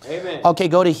real. Amen. Okay,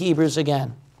 go to Hebrews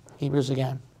again. Hebrews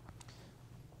again.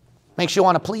 Makes you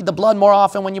want to plead the blood more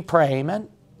often when you pray. Amen.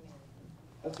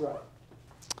 That's right.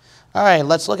 All right,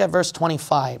 let's look at verse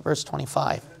 25. Verse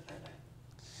 25.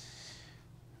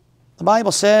 The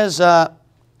Bible says,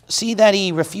 see that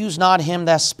he refuse not him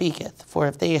that speaketh. For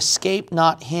if they escape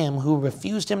not him who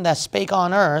refused him that spake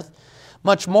on earth,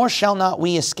 much more shall not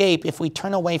we escape if we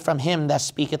turn away from him that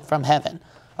speaketh from heaven.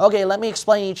 Okay, let me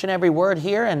explain each and every word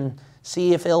here and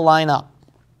see if it'll line up.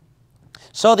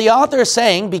 So the author is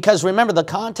saying, because remember the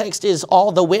context is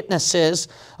all the witnesses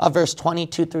of verse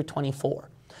 22 through 24.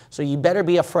 So you better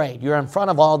be afraid. You're in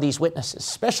front of all these witnesses,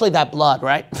 especially that blood,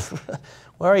 right?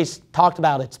 Where he's talked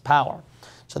about its power.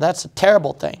 So that's a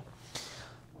terrible thing.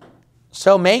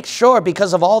 So make sure,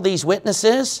 because of all these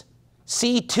witnesses,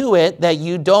 see to it that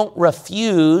you don't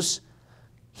refuse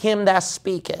him that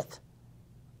speaketh.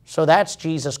 So that's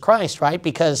Jesus Christ, right?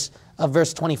 Because of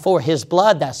verse 24, his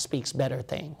blood that speaks better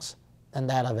things than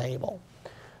that of Abel.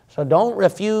 So don't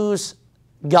refuse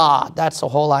God. That's the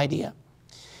whole idea.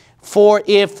 For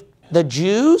if the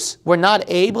Jews were not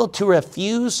able to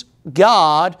refuse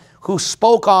God who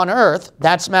spoke on earth,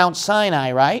 that's Mount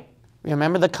Sinai, right?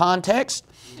 Remember the context?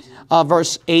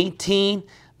 Verse 18,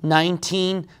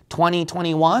 19, 20,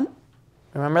 21.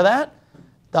 Remember that?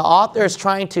 The author is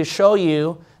trying to show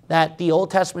you that the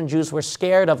Old Testament Jews were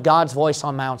scared of God's voice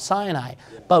on Mount Sinai.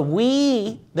 But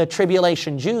we, the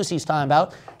tribulation Jews he's talking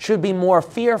about, should be more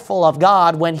fearful of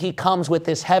God when he comes with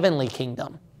this heavenly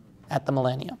kingdom at the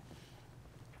millennium.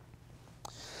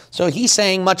 So he's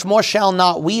saying, much more shall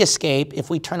not we escape if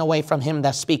we turn away from him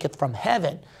that speaketh from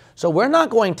heaven. So we're not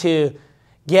going to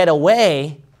get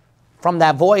away from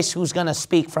that voice who's going to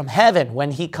speak from heaven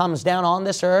when he comes down on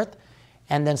this earth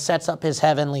and then sets up his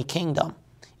heavenly kingdom.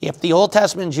 If the Old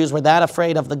Testament Jews were that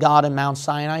afraid of the God in Mount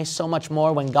Sinai, so much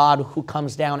more when God who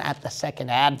comes down at the second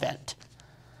advent,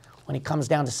 when he comes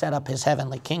down to set up his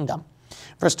heavenly kingdom.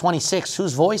 Verse 26,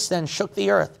 whose voice then shook the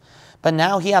earth, but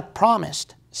now he hath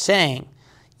promised, saying,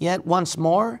 yet once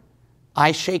more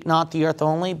I shake not the earth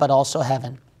only, but also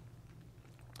heaven.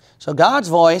 So God's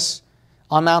voice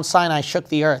on Mount Sinai shook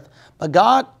the earth, but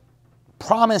God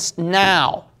promised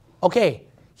now. Okay,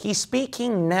 he's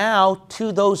speaking now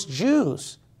to those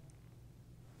Jews.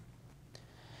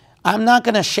 I'm not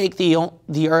going to shake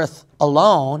the earth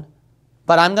alone,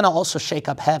 but I'm going to also shake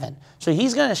up heaven. So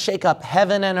he's going to shake up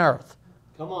heaven and earth.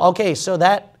 Come on. Okay, so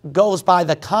that goes by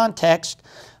the context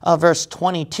of verse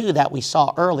 22 that we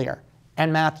saw earlier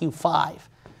and Matthew 5.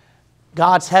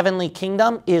 God's heavenly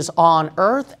kingdom is on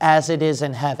earth as it is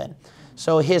in heaven.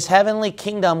 So his heavenly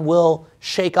kingdom will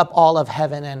shake up all of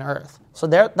heaven and earth. So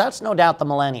that's no doubt the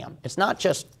millennium. It's not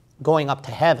just going up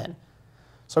to heaven.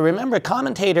 So remember,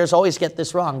 commentators always get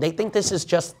this wrong. They think this is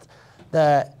just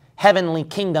the heavenly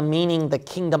kingdom, meaning the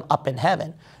kingdom up in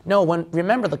heaven. No,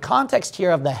 remember the context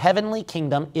here of the heavenly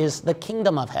kingdom is the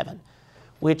kingdom of heaven,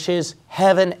 which is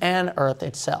heaven and earth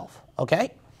itself,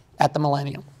 okay, at the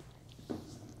millennium.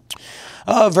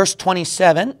 Verse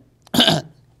 27,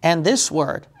 and this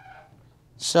word.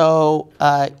 So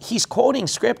he's quoting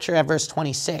scripture at verse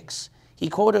 26. He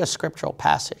quoted a scriptural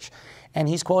passage. And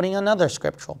he's quoting another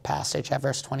scriptural passage at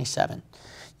verse 27.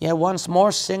 Yet once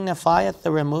more signifieth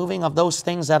the removing of those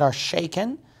things that are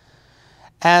shaken,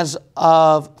 as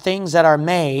of things that are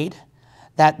made,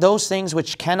 that those things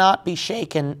which cannot be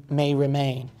shaken may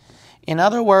remain. In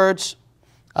other words,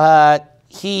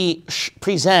 he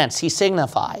presents, he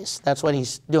signifies. That's what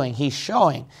he's doing. He's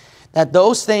showing that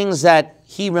those things that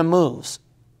he removes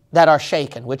that are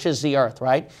shaken, which is the earth,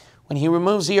 right? When he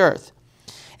removes the earth,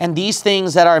 and these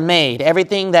things that are made,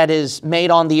 everything that is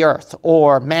made on the earth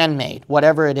or man-made,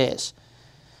 whatever it is,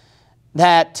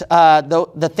 that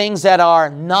the things that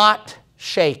are not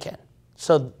shaken,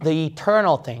 so the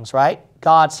eternal things, right?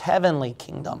 God's heavenly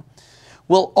kingdom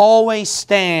will always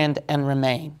stand and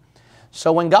remain.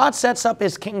 So when God sets up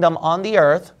his kingdom on the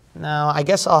earth, now I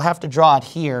guess I'll have to draw it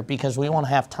here because we won't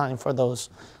have time for those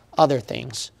other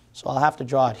things. So I'll have to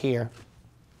draw it here.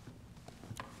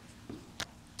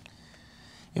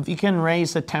 If you can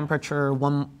raise the temperature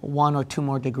one or two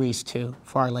more degrees too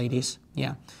for our ladies.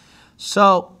 Yeah.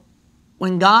 So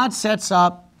when God sets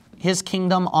up his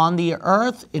kingdom on the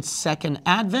earth, it's second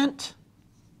advent.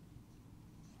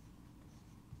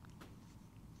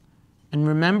 And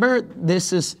remember,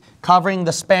 this is covering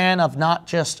the span of not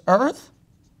just earth,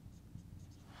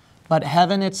 but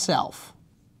heaven itself.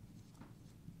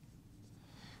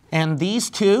 And these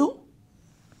two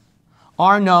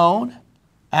are known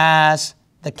as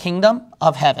the kingdom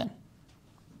of heaven.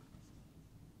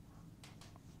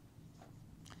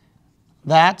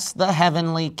 That's the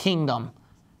heavenly kingdom.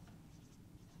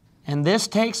 And this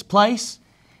takes place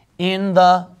in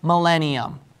the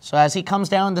millennium. So as he comes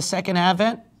down the second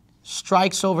advent,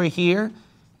 strikes over here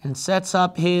and sets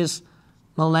up his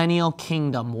millennial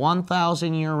kingdom,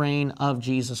 1,000-year reign of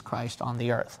Jesus Christ on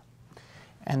the earth.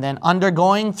 And then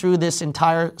undergoing through this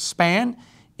entire span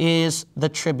is the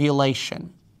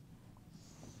tribulation.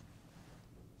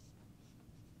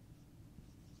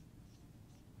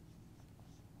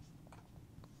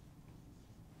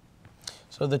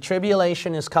 So the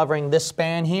tribulation is covering this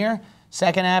span here.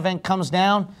 Second advent comes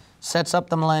down, sets up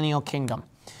the millennial kingdom.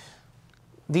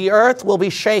 The earth will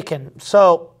be shaken.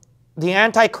 So the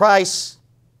Antichrist's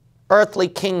earthly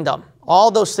kingdom, all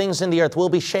those things in the earth will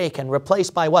be shaken,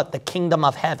 replaced by what? The kingdom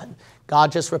of heaven.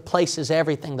 God just replaces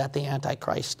everything that the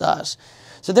Antichrist does.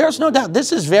 So there's no doubt,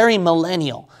 this is very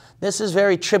millennial. This is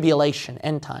very tribulation,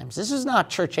 end times. This is not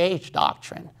church age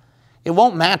doctrine. It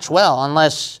won't match well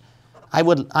unless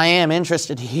I am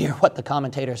interested to hear what the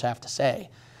commentators have to say.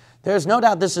 There's no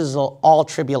doubt this is all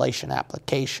tribulation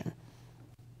application.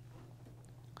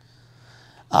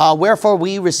 Wherefore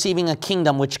we receiving a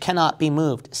kingdom which cannot be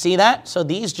moved. See that? So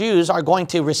these Jews are going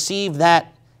to receive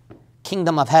that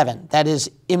kingdom of heaven that is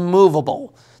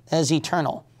immovable, that is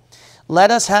eternal.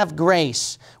 Let us have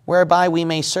grace whereby we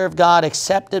may serve God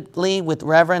acceptably with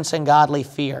reverence and godly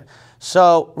fear.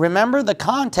 So remember, the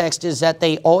context is that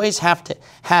they always have to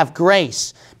have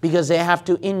grace because they have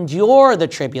to endure the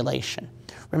tribulation.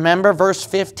 Remember verse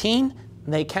 15?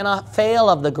 They cannot fail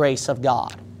of the grace of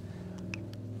God.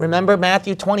 Remember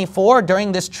Matthew 24?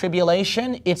 During this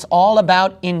tribulation, it's all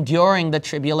about enduring the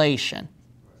tribulation.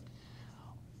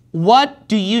 What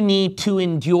do you need to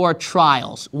endure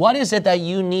trials? What is it that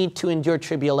you need to endure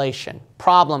tribulation?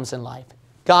 Problems in life.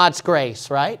 God's grace,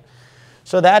 right?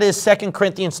 So that is 2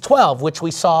 Corinthians 12, which we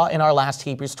saw in our last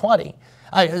Hebrews 20.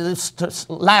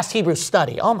 Last Hebrews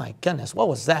study. Oh my goodness, what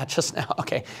was that just now?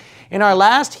 Okay. In our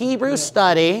last Hebrews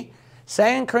study,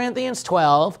 2 Corinthians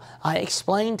 12, I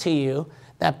explained to you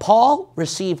that Paul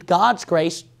received God's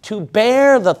grace to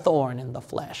bear the thorn in the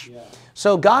flesh. Yeah.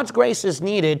 So God's grace is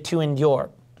needed to endure.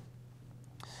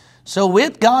 So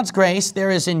with God's grace,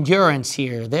 there is endurance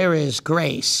here. There is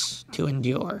grace to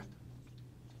endure.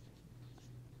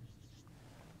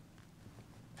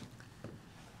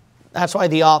 That's why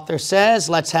the author says,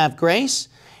 let's have grace.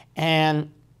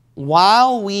 And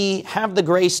while we have the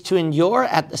grace to endure,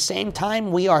 at the same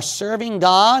time, we are serving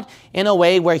God in a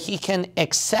way where He can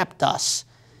accept us.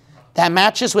 That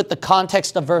matches with the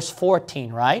context of verse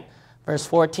 14, right? Verse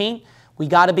 14, we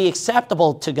got to be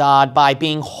acceptable to God by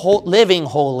being living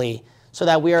holy so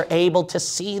that we are able to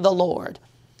see the Lord.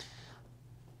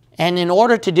 And in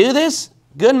order to do this,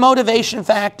 good motivation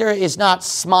factor is not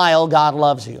smile, God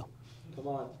loves you. Come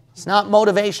on. It's not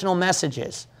motivational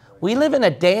messages. We live in a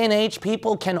day and age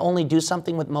people can only do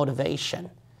something with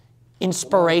motivation,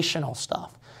 inspirational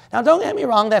stuff. Now, don't get me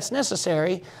wrong, that's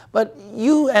necessary, but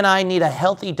you and I need a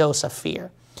healthy dose of fear.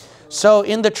 So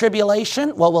in the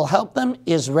tribulation, what will help them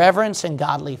is reverence and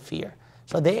godly fear.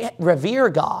 So they revere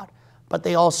God, but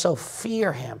they also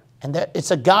fear Him. And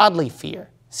it's a godly fear.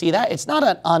 See that? It's not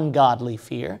an ungodly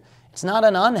fear. It's not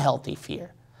an unhealthy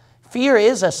fear. Fear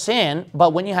is a sin,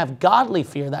 but when you have godly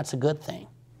fear, that's a good thing.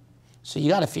 So you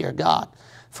got to fear God.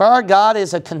 For our God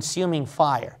is a consuming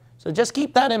fire. So just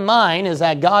keep that in mind, is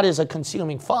that God is a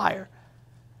consuming fire.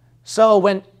 So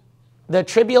when the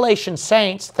tribulation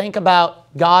saints think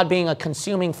about God being a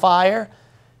consuming fire,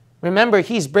 remember,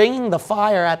 He's bringing the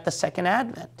fire at the second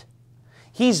advent.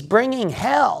 He's bringing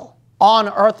hell on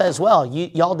earth as well.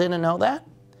 Y'all didn't know that?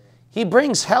 He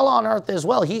brings hell on earth as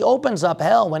well. He opens up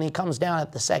hell when He comes down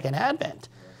at the second advent.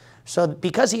 So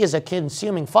because He is a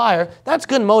consuming fire, that's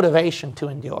good motivation to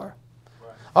endure.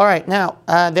 Right. All right, now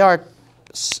there are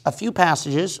a few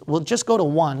passages. We'll just go to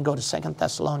one. Go to 2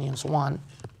 Thessalonians 1.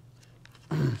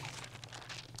 2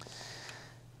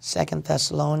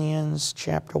 Thessalonians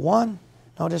chapter 1.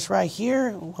 Notice right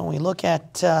here, when we look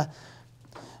at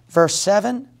verse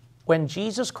 7, when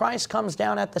Jesus Christ comes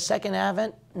down at the second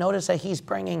advent, notice that He's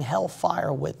bringing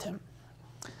hellfire with Him.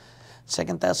 2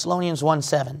 Thessalonians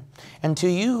 1:7. And to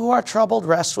you who are troubled,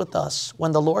 rest with us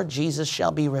when the Lord Jesus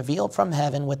shall be revealed from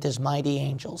heaven with His mighty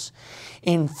angels,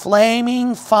 in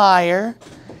flaming fire,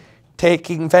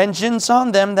 taking vengeance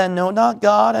on them that know not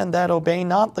God and that obey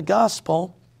not the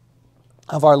gospel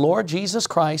of our Lord Jesus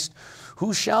Christ,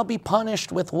 who shall be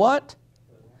punished with what?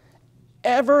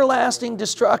 Everlasting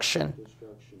destruction.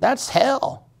 That's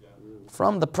hell.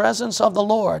 From the presence of the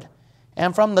Lord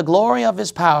and from the glory of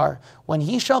His power, when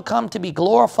He shall come to be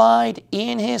glorified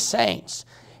in His saints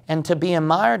and to be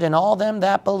admired in all them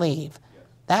that believe.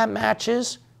 That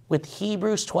matches with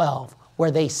Hebrews 12,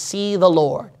 where they see the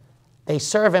Lord. They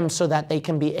serve Him so that they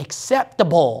can be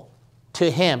acceptable to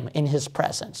Him in His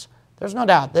presence. There's no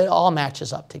doubt that it all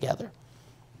matches up together.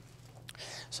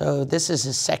 So this is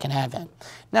His second advent.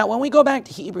 Now, when we go back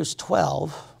to Hebrews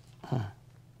 12,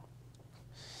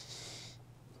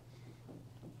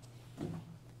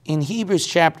 in Hebrews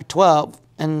chapter 12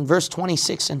 and verse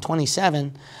 26 and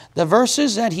 27, the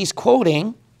verses that he's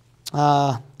quoting,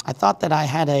 I thought that I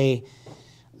had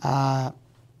a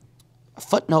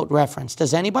footnote reference.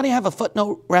 Does anybody have a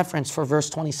footnote reference for verse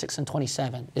 26 and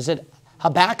 27? Is it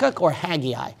Habakkuk or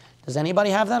Haggai? Does anybody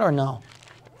have that or no?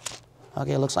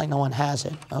 Okay, it looks like no one has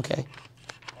it. Okay.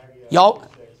 Y'all,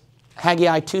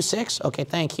 Haggai 2:6? Okay,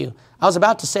 thank you. I was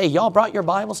about to say, y'all brought your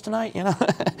Bibles tonight, you know?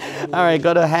 All right,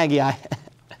 go to Haggai.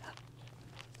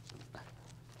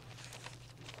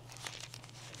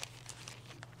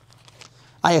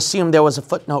 I assumed there was a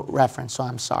footnote reference, so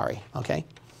I'm sorry, okay?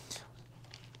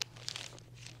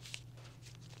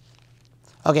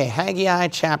 Okay, Haggai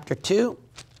chapter 2.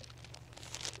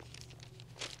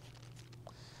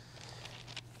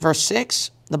 Verse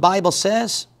 6, the Bible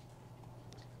says,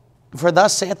 For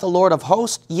thus saith the Lord of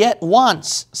hosts, yet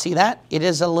once, see that? It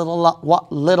is a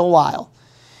little while.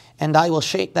 And I will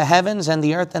shake the heavens and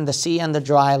the earth and the sea and the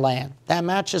dry land. That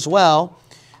matches well,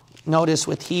 notice,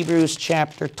 with Hebrews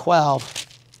chapter 12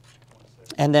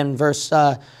 and then verse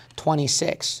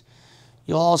 26.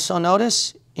 You'll also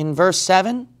notice in verse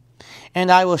 7,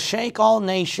 and I will shake all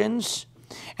nations,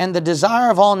 and the desire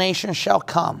of all nations shall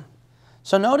come.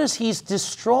 So notice he's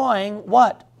destroying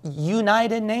what?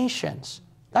 United nations.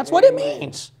 That's what it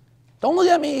means. Don't look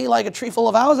at me like a tree full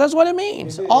of owls. That's what it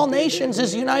means. All nations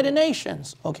is United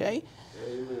Nations. Okay?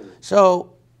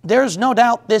 So there's no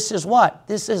doubt this is what?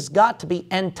 This has got to be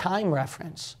end time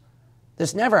reference.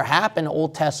 This never happened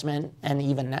Old Testament and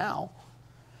even now.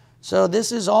 So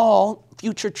this is all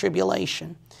future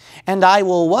tribulation. And I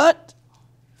will what?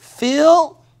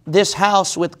 Fill this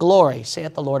house with glory,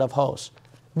 saith the Lord of hosts.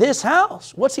 This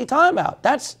house, what's he talking about?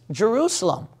 That's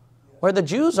Jerusalem, where the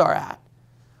Jews are at.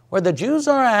 Where the Jews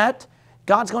are at,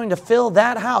 God's going to fill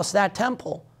that house, that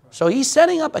temple. So he's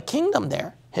setting up a kingdom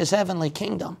there, his heavenly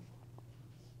kingdom.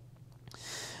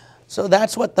 So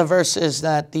that's what the verse is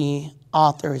that the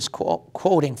author is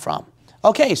quoting from.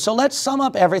 Okay, so let's sum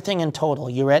up everything in total.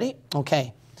 You ready?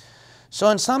 Okay. So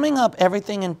in summing up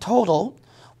everything in total,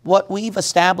 what we've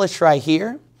established right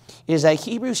here is that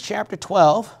Hebrews chapter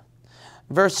 12,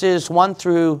 verses 1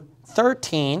 through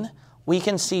 13, we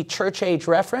can see church age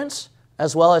reference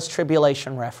as well as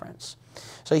tribulation reference.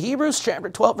 So Hebrews chapter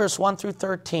 12, verse 1 through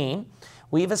 13,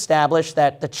 we've established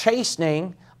that the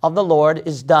chastening of the Lord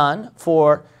is done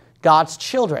for God's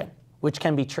children, which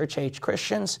can be church age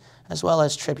Christians as well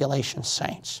as tribulation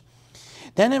saints.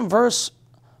 Then in verse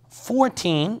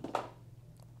 14,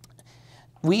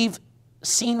 we've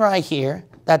seen right here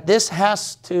that this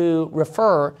has to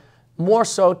refer more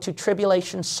so to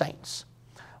tribulation saints,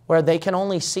 where they can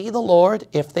only see the Lord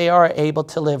if they are able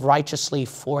to live righteously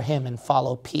for Him and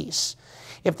follow peace.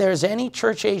 If there's any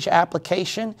church age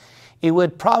application, it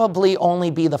would probably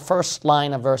only be the first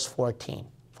line of verse 14.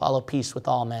 Follow peace with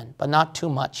all men, but not too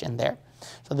much in there.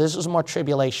 So this is more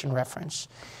tribulation reference.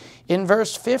 In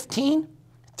verse 15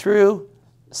 through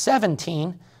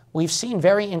 17, we've seen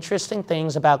very interesting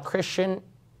things about Christian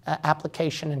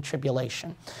application and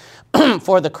tribulation.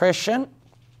 For the Christian,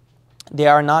 they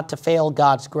are not to fail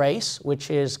God's grace, which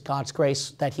is God's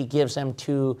grace that He gives them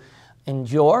to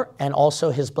endure, and also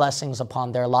His blessings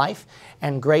upon their life,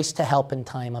 and grace to help in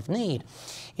time of need.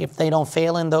 If they don't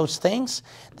fail in those things,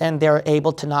 then they're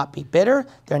able to not be bitter,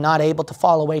 they're not able to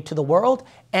fall away to the world,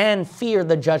 and fear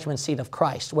the judgment seat of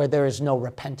Christ, where there is no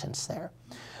repentance there.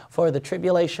 For the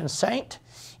tribulation saint,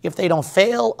 if they don't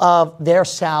fail of their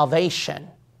salvation,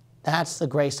 that's the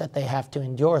grace that they have to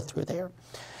endure through there.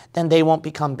 Then they won't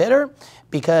become bitter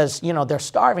because, they're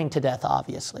starving to death,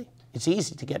 obviously. It's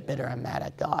easy to get bitter and mad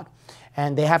at God.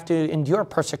 And they have to endure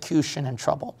persecution and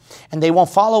trouble. And they won't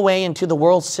fall away into the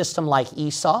world system like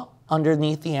Esau,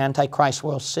 underneath the Antichrist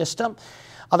world system.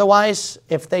 Otherwise,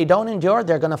 if they don't endure,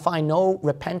 they're going to find no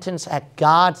repentance at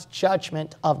God's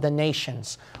judgment of the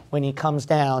nations when He comes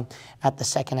down at the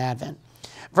second advent.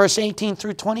 Verse 18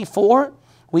 through 24,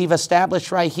 we've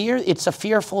established right here, it's a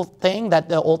fearful thing that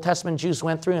the Old Testament Jews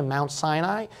went through in Mount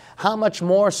Sinai. How much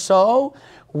more so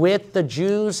with the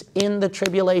Jews in the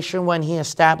tribulation when He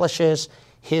establishes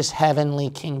His heavenly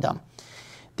kingdom.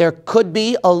 There could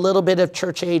be a little bit of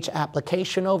church age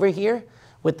application over here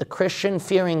with the Christian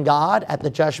fearing God at the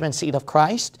judgment seat of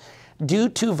Christ due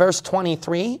to verse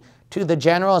 23, to the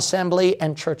general assembly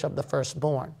and church of the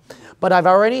firstborn. But I've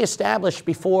already established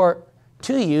before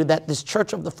to you that this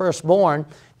church of the firstborn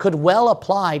could well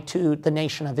apply to the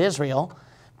nation of Israel,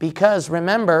 because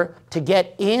remember, to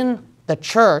get in the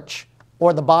church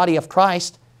or the body of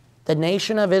Christ, the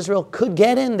nation of Israel could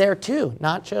get in there too,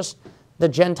 not just the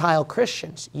Gentile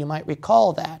Christians. You might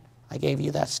recall that. I gave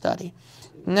you that study.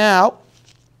 Now,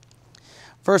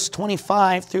 verse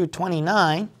 25 through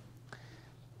 29,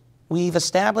 we've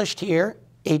established here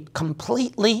a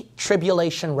completely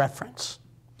tribulation reference.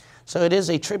 So it is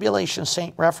a tribulation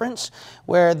saint reference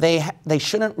where they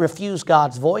shouldn't refuse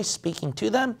God's voice speaking to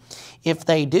them. If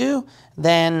they do,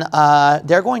 then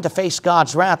they're going to face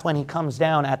God's wrath when He comes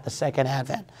down at the second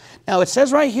advent. Now it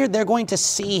says right here they're going to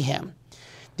see Him.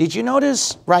 Did you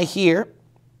notice right here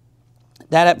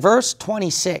that at verse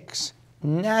 26,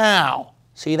 now,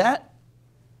 see that?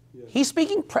 Yes. He's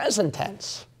speaking present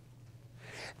tense.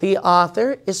 The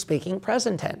author is speaking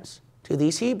present tense to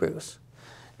these Hebrews.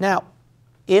 Now,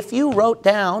 if you wrote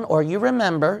down or you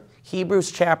remember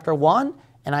Hebrews chapter 1,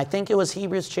 and I think it was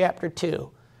Hebrews chapter 2,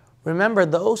 remember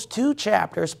those two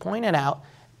chapters pointed out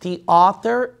the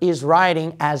author is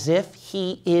writing as if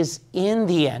he is in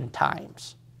the end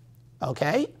times.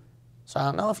 Okay? So I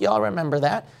don't know if you all remember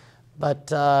that,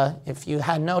 but if you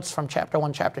had notes from chapter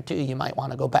 1, chapter 2, you might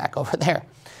want to go back over there.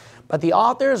 But the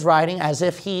author is writing as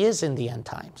if he is in the end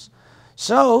times.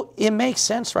 So it makes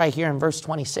sense right here in verse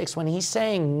 26 when he's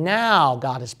saying now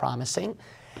God is promising.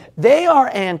 They are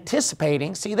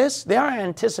anticipating, see this? They are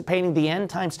anticipating the end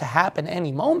times to happen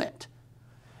any moment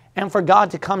and for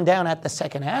God to come down at the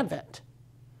second advent.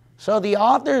 So the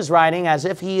author is writing as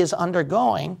if he is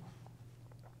undergoing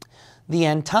the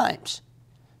end times.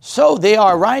 So they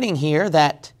are writing here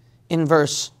that in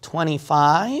verse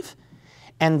 25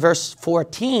 and verse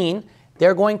 14,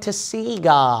 they're going to see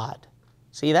God.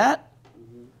 See that?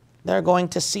 They're going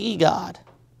to see God.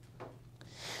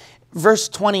 Verse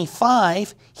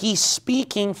 25, he's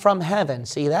speaking from heaven.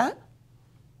 See that?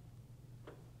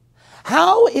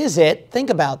 How is it, think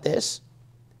about this,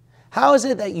 how is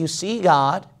it that you see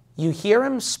God, you hear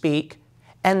him speak,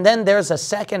 and then there's a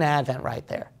second advent right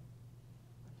there?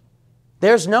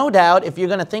 There's no doubt, if you're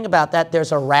going to think about that,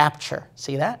 there's a rapture.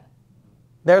 See that?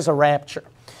 There's a rapture.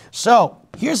 So,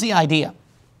 here's the idea.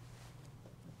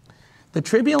 The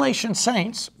tribulation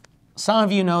saints, some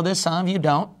of you know this, some of you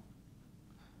don't,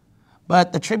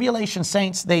 but the tribulation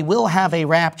saints, they will have a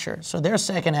rapture. So their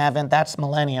second advent, that's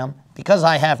millennium. Because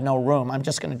I have no room, I'm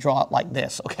just going to draw it like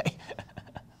this, okay?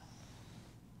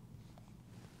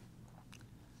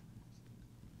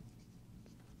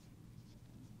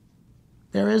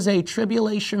 There is a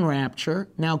tribulation rapture.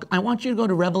 Now, I want you to go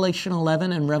to Revelation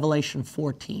 11 and Revelation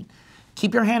 14.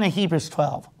 Keep your hand in Hebrews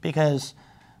 12, because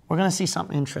we're going to see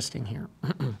something interesting here.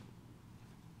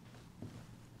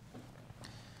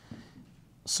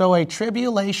 So a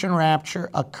tribulation rapture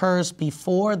occurs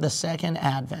before the second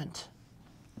advent.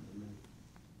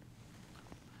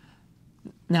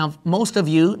 Now, most of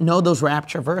you know those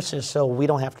rapture verses, so we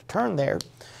don't have to turn there.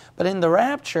 But in the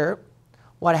rapture,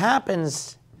 what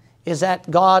happens is that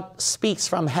God speaks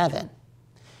from heaven.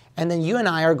 And then you and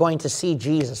I are going to see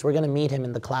Jesus. We're going to meet him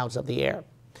in the clouds of the air.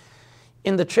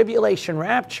 In the tribulation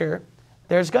rapture,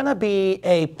 there's going to be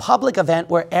a public event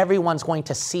where everyone's going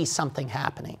to see something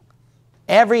happening.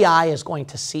 Every eye is going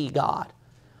to see God.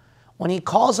 When he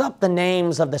calls up the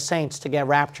names of the saints to get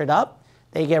raptured up,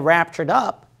 they get raptured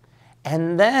up.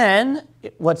 And then,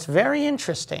 what's very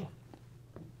interesting,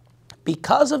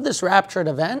 because of this raptured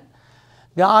event,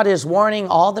 God is warning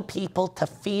all the people to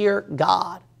fear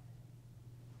God.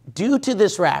 Due to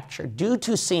this rapture, due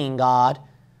to seeing God,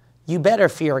 you better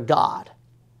fear God.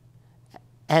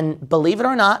 And believe it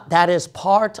or not, that is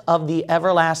part of the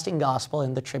everlasting gospel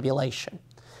in the tribulation.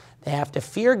 They have to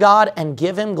fear God and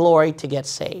give him glory to get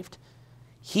saved.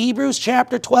 Hebrews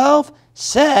chapter 12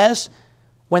 says,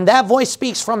 when that voice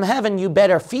speaks from heaven, you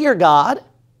better fear God,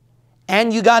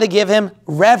 and you got to give him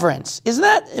reverence. Isn't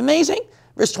that amazing?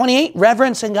 Verse 28,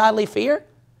 reverence and godly fear.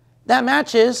 That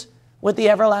matches with the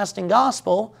everlasting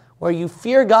gospel, where you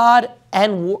fear God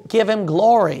and give him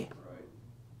glory.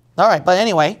 All right, but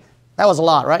anyway, that was a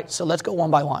lot, right? So let's go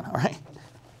one by one, all right?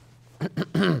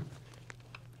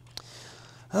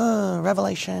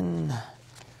 Revelation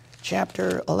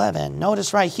chapter 11.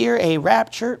 Notice right here a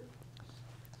rapture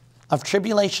of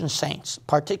tribulation saints,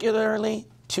 particularly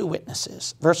 2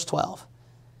 witnesses. Verse 12.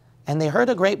 And they heard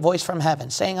a great voice from heaven,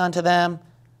 saying unto them,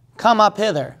 come up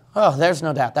hither. Oh, there's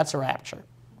no doubt, that's a rapture.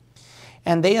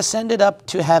 And they ascended up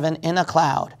to heaven in a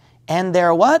cloud. And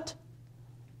their what?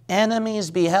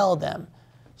 Enemies beheld them.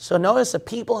 So notice the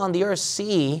people on the earth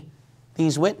see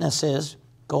these witnesses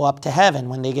go up to heaven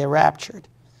when they get raptured.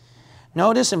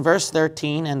 Notice in verse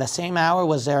 13, and the same hour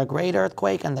was there a great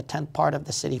earthquake, and the 10th part of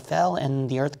the city fell, and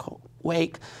the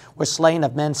earthquake were slain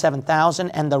of men 7,000,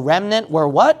 and the remnant were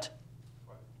what?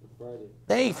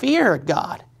 They feared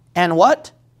God. And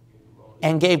what?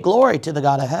 And gave glory to the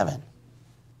God of heaven.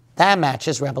 That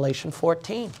matches Revelation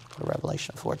 14.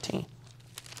 Revelation 14.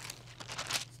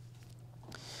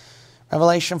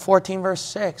 Revelation 14, verse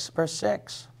 6. Verse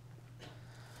 6.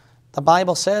 The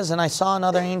Bible says, and I saw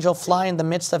another angel fly in the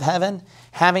midst of heaven,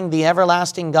 having the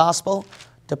everlasting gospel,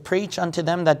 to preach unto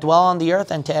them that dwell on the earth,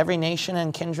 and to every nation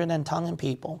and kindred and tongue and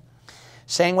people,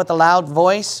 saying with a loud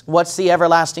voice, what's the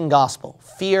everlasting gospel?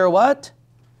 Fear what?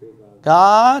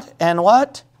 God, and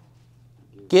what?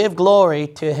 Give glory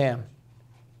to him.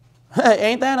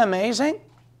 Ain't that amazing?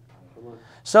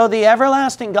 So the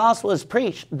everlasting gospel is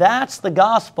preached. That's the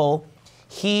gospel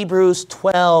Hebrews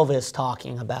 12 is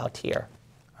talking about here.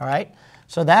 All right?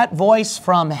 So that voice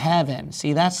from heaven,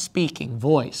 see, that's speaking,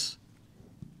 voice.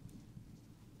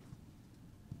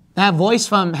 That voice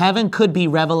from heaven could be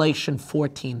Revelation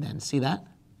 14 then. See that?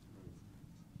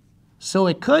 So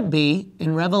it could be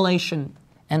in Revelation,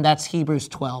 and that's Hebrews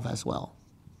 12 as well.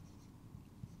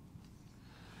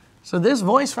 So this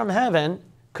voice from heaven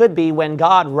could be when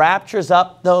God raptures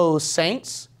up those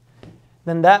saints,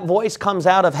 then that voice comes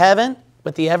out of heaven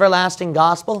with the everlasting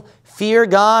gospel, fear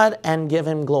God and give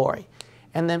him glory.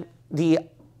 And then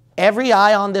every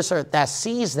eye on this earth that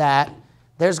sees that,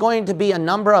 there's going to be a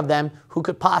number of them who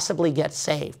could possibly get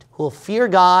saved, who will fear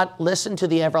God, listen to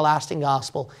the everlasting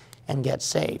gospel, and get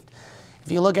saved.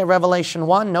 If you look at Revelation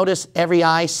 1, notice every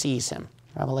eye sees him.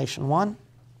 Revelation 1,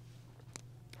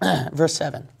 verse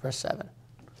 7.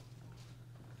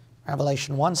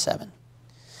 Revelation 1:7.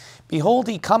 Behold,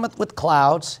 he cometh with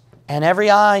clouds, and every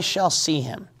eye shall see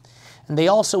him, and they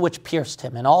also which pierced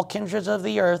him, and all kindreds of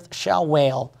the earth shall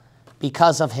wail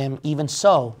because of him. Even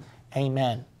so,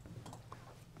 amen.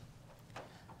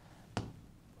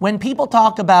 When people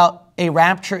talk about a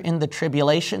rapture in the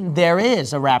tribulation, there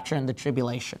is a rapture in the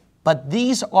tribulation. But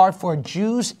these are for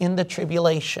Jews in the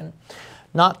tribulation,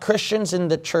 not Christians in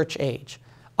the church age.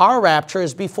 Our rapture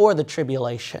is before the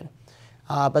tribulation.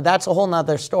 But that's a whole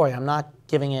nother story. I'm not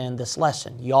giving it in this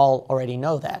lesson. Y'all already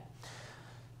know that.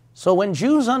 So when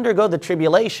Jews undergo the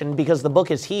tribulation, because the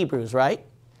book is Hebrews, right?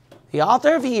 The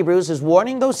author of Hebrews is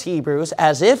warning those Hebrews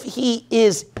as if he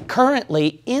is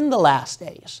currently in the last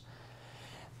days,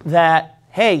 that,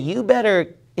 hey, you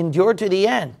better endure to the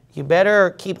end. You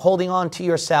better keep holding on to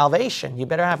your salvation. You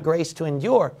better have grace to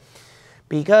endure,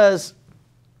 because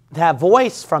that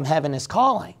voice from heaven is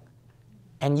calling,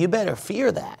 and you better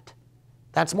fear that.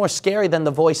 That's more scary than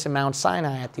the voice in Mount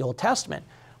Sinai at the Old Testament.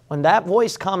 When that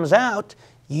voice comes out,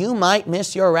 you might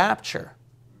miss your rapture.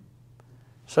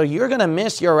 So you're going to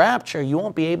miss your rapture. You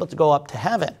won't be able to go up to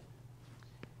heaven.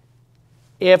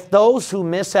 If those who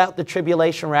miss out the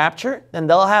tribulation rapture, then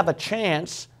they'll have a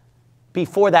chance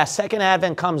before that second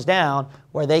advent comes down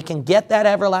where they can get that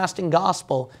everlasting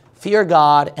gospel, fear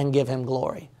God, and give him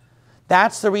glory.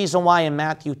 That's the reason why in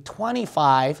Matthew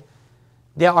 25,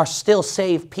 there are still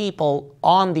saved people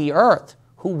on the earth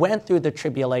who went through the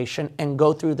tribulation and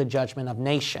go through the judgment of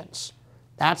nations.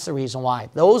 That's the reason why.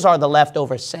 Those are the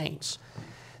leftover saints.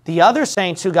 The other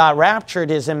saints who got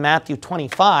raptured is in Matthew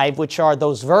 25, which are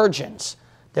those virgins.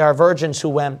 There are virgins who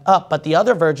went up, but the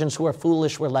other virgins who are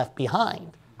foolish were left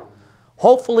behind.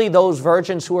 Hopefully those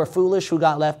virgins who are foolish who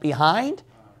got left behind,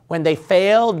 when they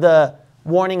failed the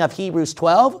warning of Hebrews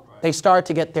 12, they start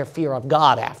to get their fear of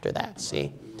God after that,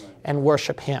 see, and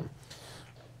worship him.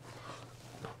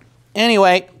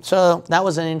 Anyway, so that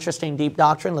was an interesting deep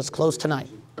doctrine. Let's close tonight.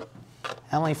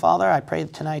 Heavenly Father, I pray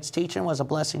that tonight's teaching was a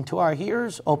blessing to our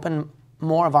hearers, open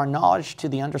more of our knowledge to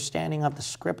the understanding of the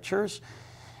Scriptures,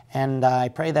 and I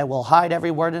pray that we'll hide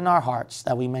every word in our hearts,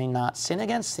 that we may not sin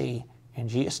against thee. In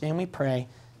Jesus' name we pray.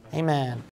 Amen.